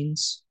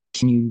rankings.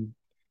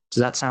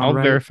 Does that sound I'll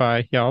right?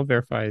 verify. Yeah, I'll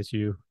verify as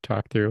you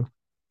talk through.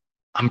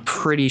 I'm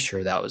pretty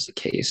sure that was the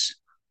case.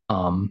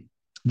 Um,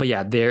 but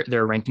yeah,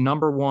 they're ranked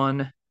number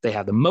 1. They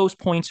have the most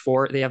points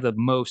for it. They have the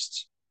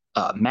most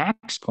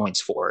max points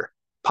for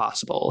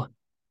possible.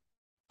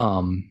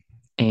 Um,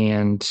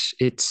 and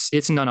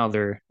it's none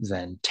other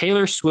than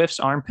Taylor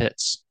Swift's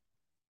armpits,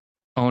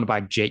 owned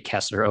by Jake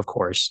Kessler, of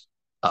course.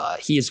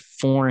 He is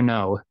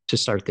 4-0 to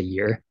start the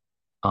year.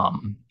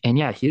 And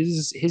yeah,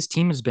 his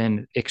team has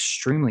been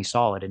extremely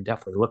solid and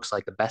definitely looks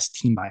like the best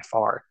team by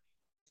far.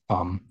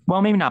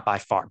 Well, maybe not by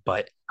far,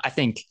 but I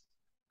think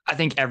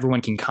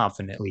everyone can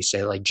confidently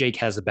say like Jake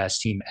has the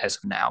best team as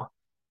of now.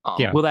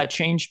 Yeah, Will that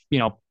change?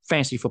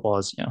 Fantasy football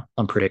is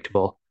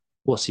unpredictable.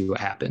 We'll see what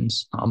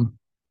happens.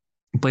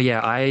 But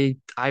yeah,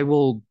 I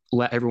will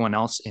let everyone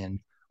else in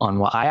on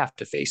what I have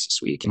to face this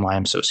week and why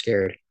I'm so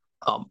scared.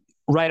 Um,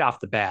 right off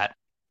the bat,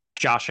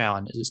 Josh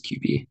Allen is his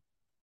QB.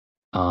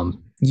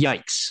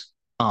 Yikes.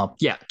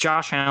 Yeah,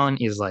 Josh Allen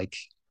is like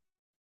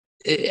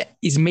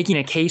he's making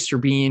a case for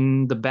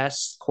being the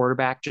best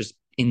quarterback just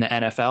in the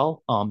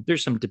NFL.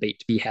 There's some debate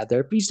to be had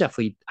there, but he's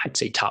definitely, I'd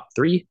say, top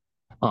 3.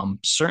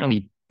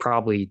 Certainly,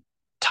 probably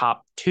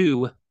top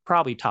 2,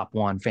 probably top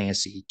 1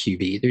 fantasy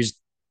QB. There's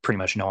pretty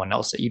much no one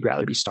else that you'd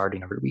rather be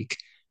starting every week.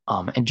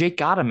 And Jake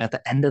got him at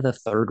the end of the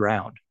 3rd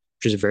round,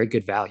 which is a very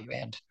good value.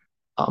 And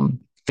I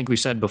think we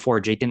said before,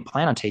 Jake didn't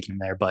plan on taking him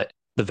there, but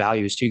the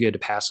value is too good to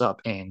pass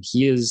up. And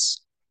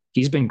he's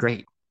been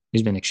great.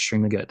 He's been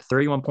extremely good.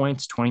 31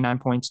 points, 29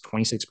 points,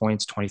 26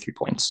 points, 23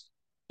 points.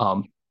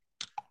 Um,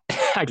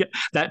 I get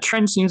that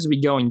trend seems to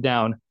be going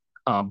down,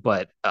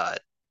 but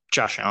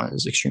Josh Allen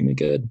is extremely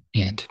good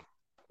and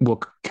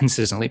will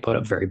consistently put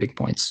up very big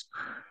points.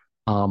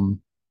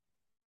 Um,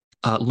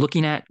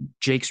 Looking at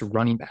Jake's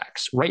running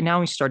backs, right now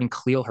he's starting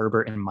Khalil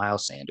Herbert and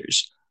Miles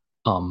Sanders,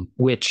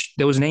 which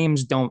those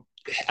names don't,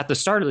 at the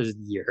start of the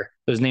year,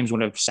 those names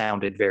would have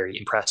sounded very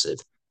impressive.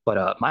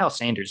 But Miles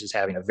Sanders is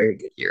having a very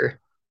good year.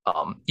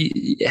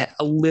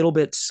 A little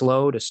bit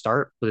slow to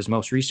start, but his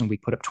most recent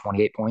week put up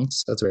 28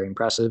 points. That's very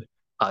impressive.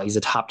 He's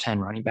a top 10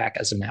 running back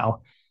as of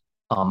now.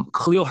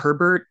 Khalil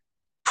Herbert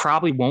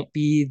probably won't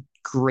be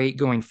great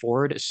going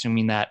forward,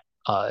 assuming that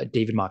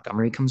David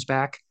Montgomery comes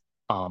back.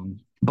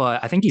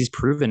 But I think he's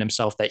proven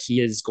himself that he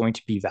is going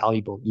to be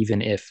valuable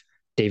even if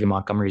David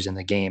Montgomery's in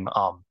the game.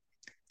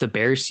 The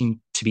Bears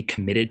seem to be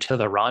committed to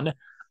the run,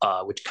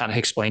 which kind of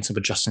explains some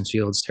of Justin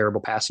Fields'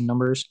 terrible passing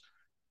numbers.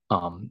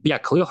 Yeah,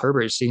 Khalil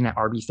Herbert is sitting at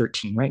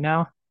RB13 right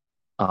now.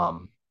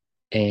 Um,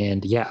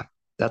 and yeah,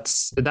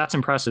 that's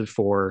impressive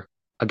for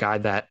a guy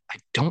that I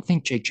don't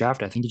think Jake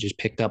drafted. I think he just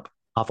picked up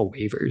off of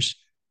waivers.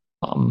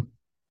 Um,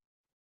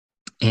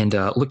 and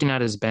looking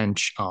at his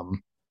bench,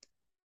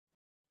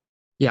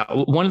 yeah,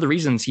 one of the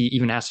reasons he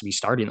even has to be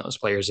starting those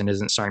players and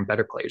isn't starting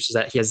better players is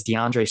that he has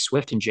DeAndre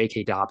Swift and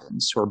J.K.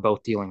 Dobbins, who are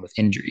both dealing with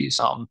injuries.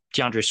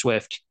 DeAndre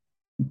Swift,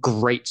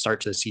 great start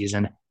to the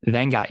season,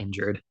 then got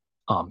injured,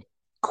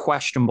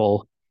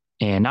 questionable,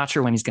 and not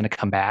sure when he's going to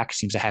come back.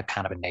 Seems to have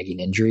kind of a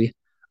nagging injury.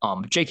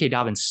 J.K.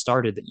 Dobbins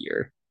started the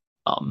year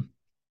um,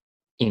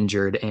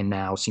 injured and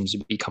now seems to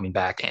be coming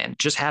back and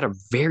just had a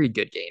very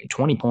good game,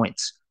 20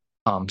 points.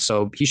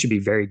 So he should be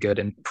very good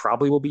and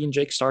probably will be in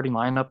Jake's starting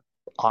lineup,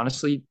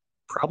 honestly,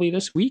 probably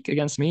this week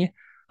against me.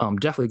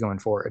 Definitely going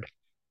forward.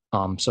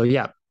 So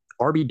yeah,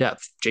 RB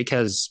depth. Jake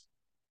has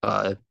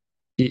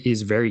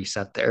is very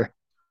set there.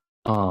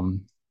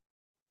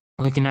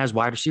 Looking at his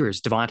wide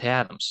receivers, Devontae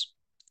Adams,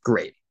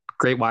 great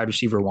wide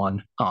receiver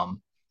one.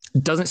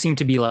 Doesn't seem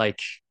to be like,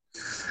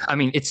 I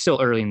mean, it's still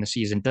early in the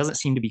season. Doesn't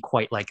seem to be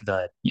quite like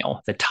the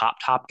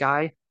top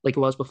guy like it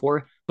was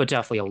before, but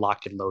definitely a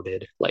locked and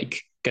loaded,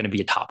 like going to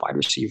be a top wide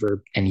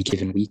receiver any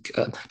given week,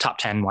 top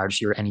 10 wide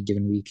receiver any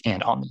given week,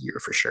 and on the year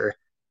for sure.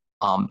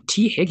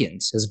 T.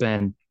 Higgins has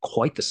been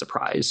quite the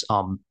surprise.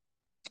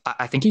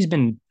 I think he's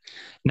been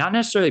not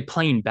necessarily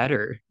playing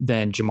better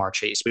than Jamar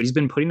Chase, but he's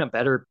been putting up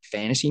better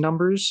fantasy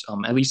numbers,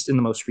 at least in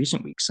the most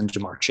recent weeks than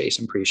Jamar Chase,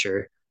 I'm pretty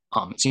sure.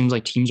 It seems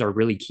like teams are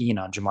really keen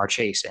on Jamar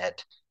Chase, and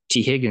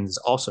T. Higgins is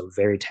also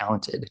very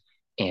talented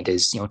and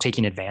is,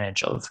 taking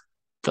advantage of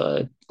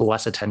the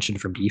less attention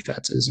from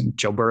defenses. And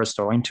Joe Burrow's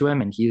throwing to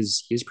him, and he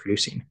is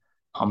producing.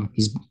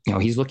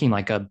 He's looking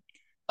like a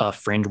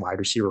fringe wide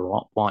receiver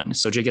one.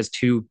 So Jake has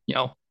two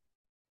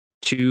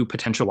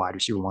potential wide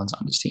receiver ones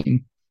on his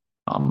team.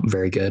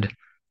 Very good.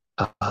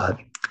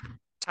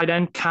 Tight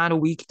end kind of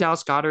weak.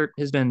 Dallas Goedert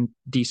has been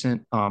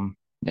decent.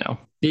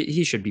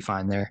 He should be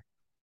fine there.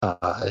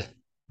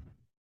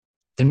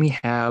 Then we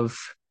have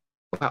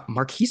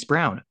Marquise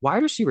Brown,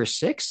 wide receiver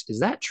 6. Is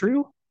that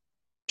true?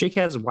 Jake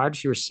has wide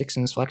receiver 6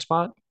 in his flex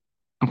spot.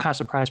 I'm kind of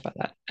surprised by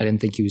that. I didn't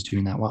think he was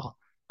doing that well.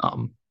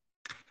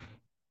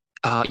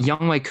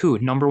 Young Wei Koo,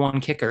 number 1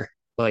 kicker.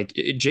 Like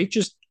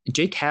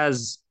Jake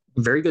has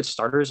very good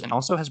starters and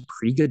also has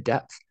pretty good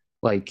depth.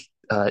 Like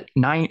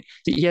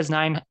he has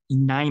nine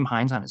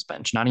Hines on his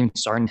bench, not even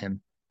starting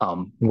him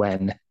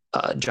when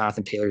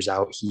Jonathan Taylor's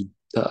out. He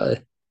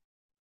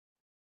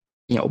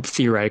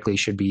theoretically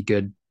should be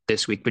good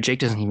this week, but Jake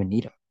doesn't even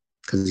need him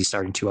because he's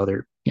starting 2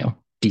 other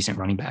decent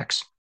running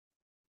backs.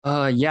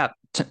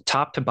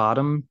 Top to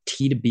bottom,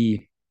 T to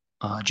B.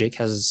 Jake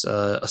has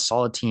a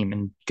solid team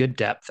and good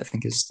depth. I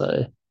think is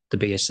the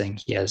biggest thing.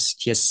 He has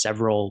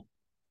several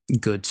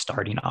good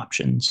starting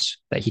options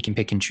that he can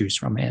pick and choose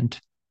from, and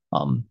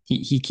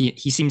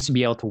he seems to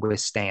be able to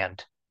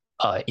withstand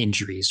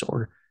injuries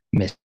or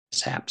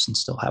mishaps and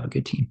still have a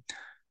good team.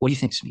 What do you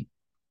think, Smeet?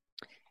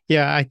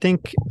 Yeah, I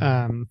think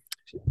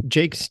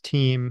Jake's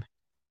team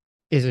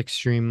is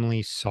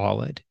extremely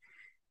solid.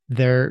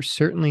 There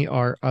certainly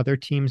are other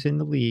teams in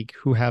the league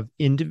who have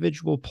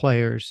individual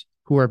players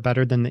who are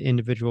better than the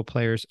individual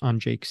players on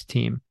Jake's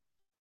team.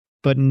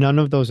 But none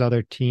of those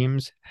other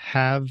teams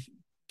have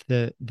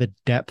the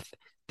depth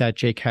that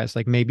Jake has.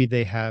 Like maybe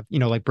they have,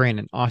 like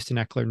Brandon, Austin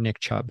Eckler, Nick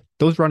Chubb.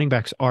 Those running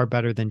backs are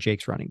better than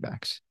Jake's running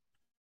backs.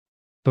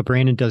 But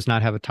Brandon does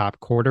not have a top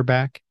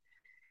quarterback.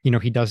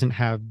 He doesn't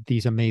have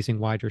these amazing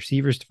wide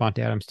receivers, Devontae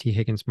Adams, T.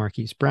 Higgins,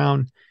 Marquise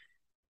Brown.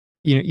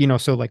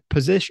 So like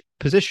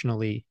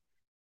positionally,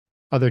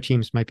 other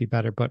teams might be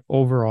better, but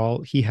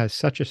overall, he has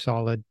such a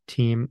solid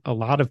team, a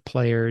lot of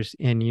players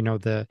in,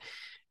 the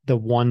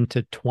 1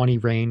 to 20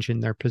 range in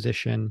their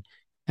position.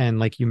 And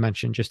like you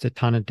mentioned, just a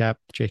ton of depth,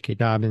 J.K.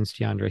 Dobbins,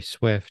 DeAndre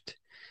Swift.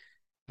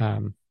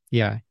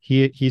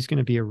 He's going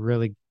to be a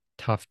really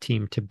tough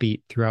team to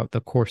beat throughout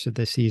the course of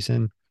the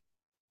season.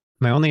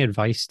 My only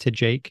advice to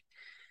Jake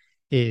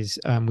is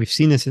we've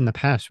seen this in the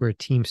past where a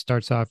team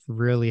starts off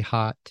really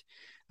hot.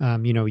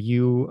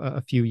 You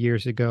a few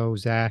years ago,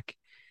 Zack,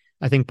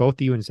 I think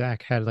both you and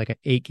Zack had like an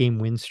 8-game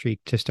win streak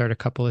to start a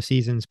couple of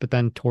seasons, but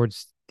then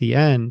towards the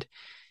end,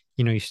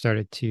 you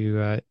started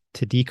to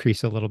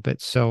decrease a little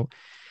bit. So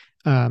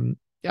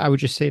I would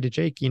just say to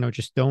Jake,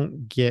 just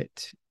don't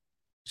get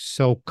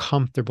so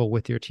comfortable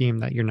with your team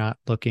that you're not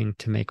looking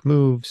to make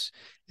moves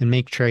and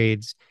make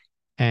trades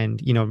and,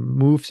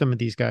 move some of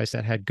these guys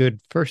that had good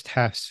first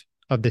halves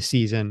of the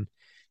season,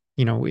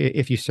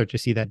 if you start to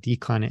see that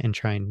decline and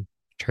try and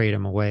trade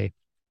them away.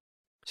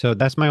 So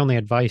that's my only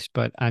advice.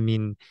 But I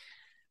mean,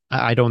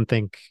 I don't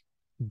think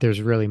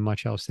there's really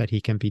much else that he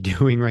can be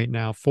doing right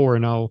now.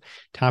 4-0,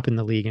 top in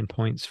the league in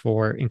points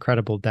for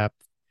incredible depth.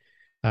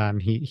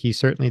 He's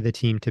certainly the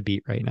team to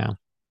beat right now.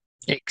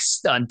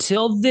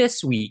 Until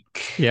this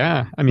week.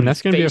 Yeah, I mean,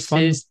 that's going to be a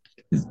fun...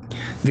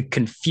 The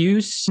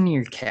confused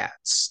Sneer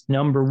Cats,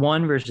 number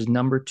 1 versus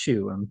number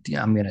 2.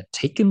 I'm going to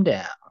take him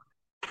down.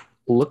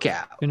 Look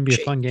out. It's going to be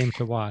Jake. A fun game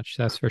to watch,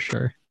 that's for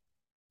sure.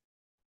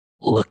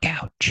 Look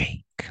out,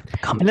 Jake.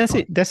 And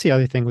that's the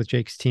other thing with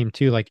Jake's team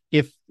too. Like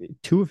if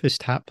 2 of his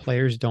top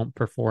players don't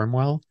perform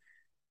well,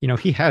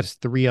 he has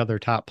 3 other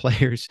top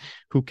players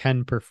who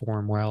can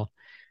perform well,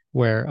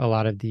 where a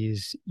lot of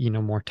these,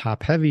 more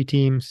top heavy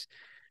teams,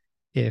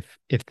 if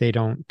they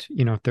don't,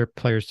 if their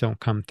players don't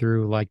come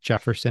through like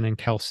Jefferson and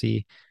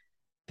Kelsey,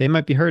 they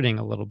might be hurting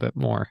a little bit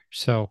more.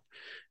 So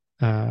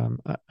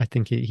I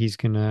think he's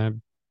going to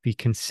be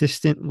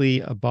consistently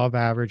above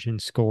average in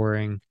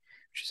scoring,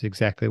 which is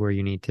exactly where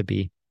you need to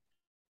be.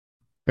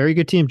 Very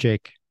good team,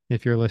 Jake,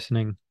 if you're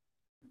listening.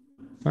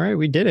 All right,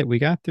 we did it. We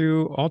got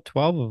through all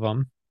 12 of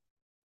them.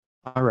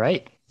 All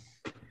right.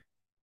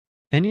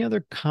 Any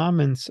other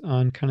comments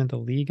on kind of the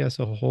league as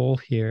a whole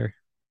here?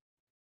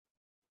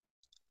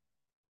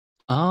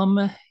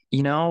 I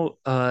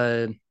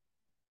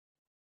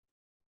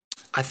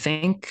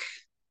think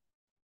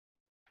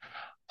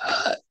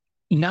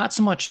not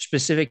so much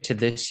specific to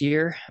this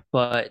year,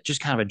 but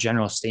just kind of a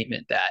general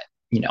statement that,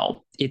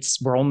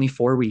 we're only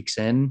 4 weeks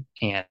in,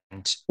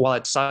 and while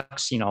it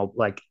sucks, being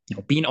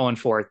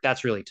 0-4,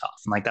 that's really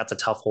tough. And like, that's a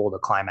tough hole to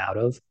climb out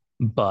of.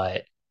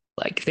 But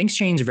like things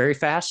change very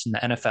fast in the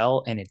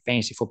NFL and in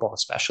fantasy football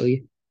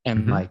especially,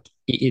 and Hmm. like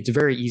it's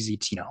very easy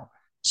to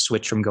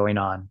switch from going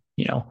on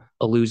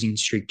a losing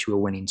streak to a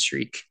winning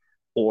streak,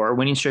 or a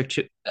winning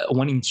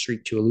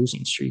streak to a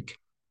losing streak.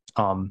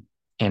 Um,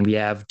 and we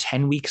have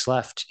 10 weeks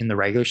left in the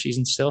regular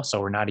season still, so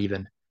we're not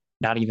even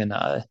not even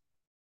a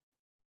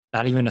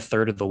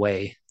third of the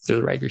way through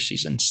the regular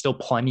season. Still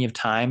plenty of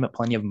time,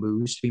 plenty of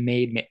moves to be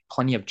made,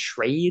 plenty of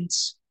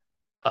trades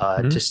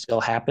Hmm. to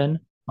still happen.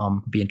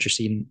 Be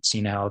interested in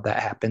seeing how that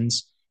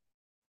happens.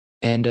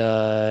 And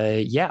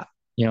yeah,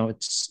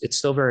 it's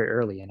still very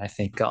early, and I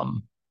think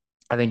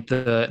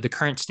the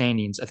current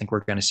standings, I think we're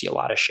going to see a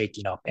lot of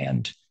shaking up,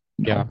 and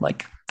Yeah.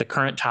 like the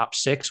current top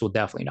six will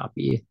definitely not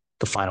be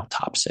the final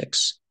top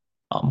six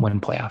when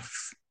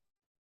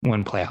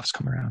playoffs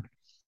come around.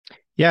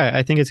 Yeah,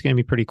 I think it's going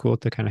to be pretty cool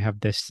to kind of have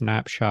this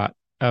snapshot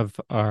of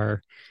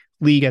our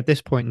league at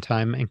this point in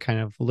time and kind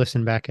of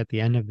listen back at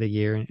the end of the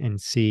year and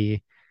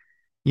see,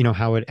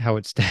 how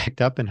it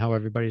stacked up and how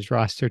everybody's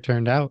roster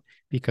turned out,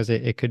 because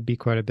it could be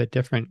quite a bit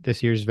different.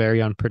 This year's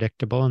very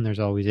unpredictable and there's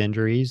always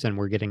injuries and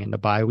we're getting into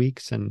bye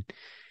weeks, and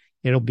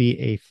it'll be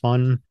a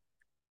fun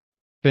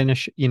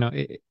finish.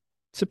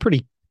 It's a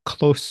pretty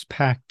close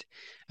packed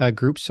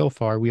group so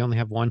far. We only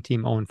have one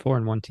team 0-4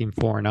 and one team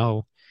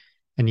 4-0,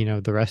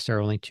 and the rest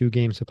are only 2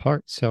 games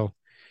apart. So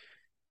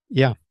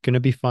yeah, gonna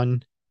be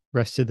fun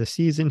rest of the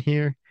season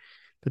here.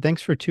 But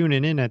thanks for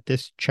tuning in at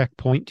this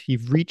checkpoint.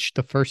 You've reached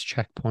the first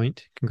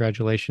checkpoint.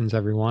 Congratulations,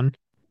 everyone.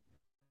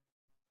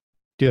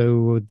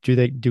 Do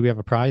we have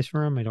a prize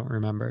for them? I don't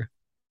remember.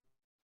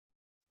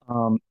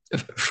 Um,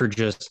 for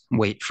just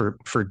wait for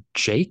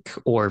Jake,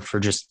 or for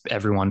just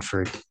everyone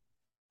for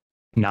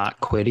not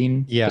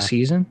quitting the Yeah,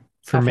 season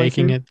for halfway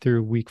making through. it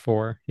through week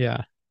 4.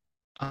 Yeah.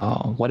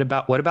 Oh, what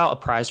about a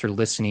prize for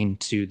listening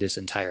to this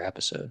entire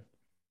episode?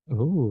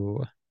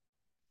 Ooh.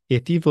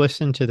 If you've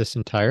listened to this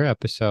entire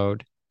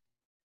episode,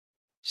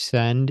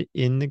 send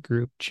in the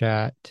group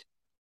chat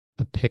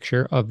a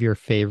picture of your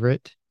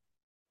favorite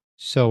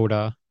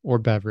soda or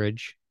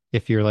beverage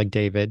if you're like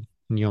David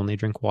and you only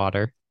drink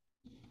water.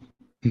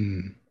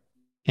 Hmm.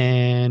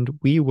 And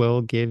we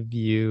will give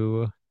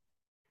you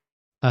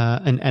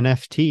an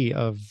NFT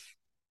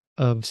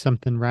of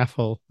something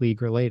raffle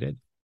league related,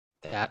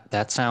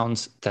 That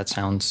sounds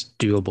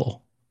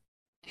doable.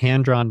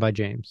 hand drawn by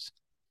James.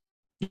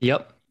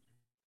 Yep.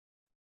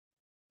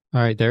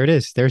 All right, there it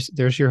is.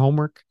 There's your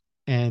homework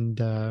and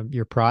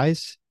your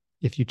prize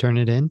if you turn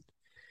it in.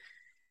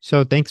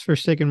 So thanks for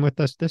sticking with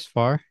us this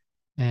far,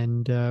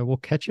 and we'll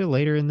catch you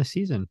later in the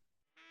season.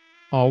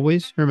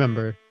 Always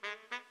remember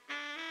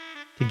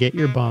to get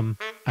your bum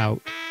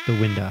out the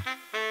window.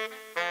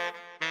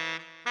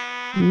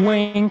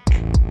 Wink.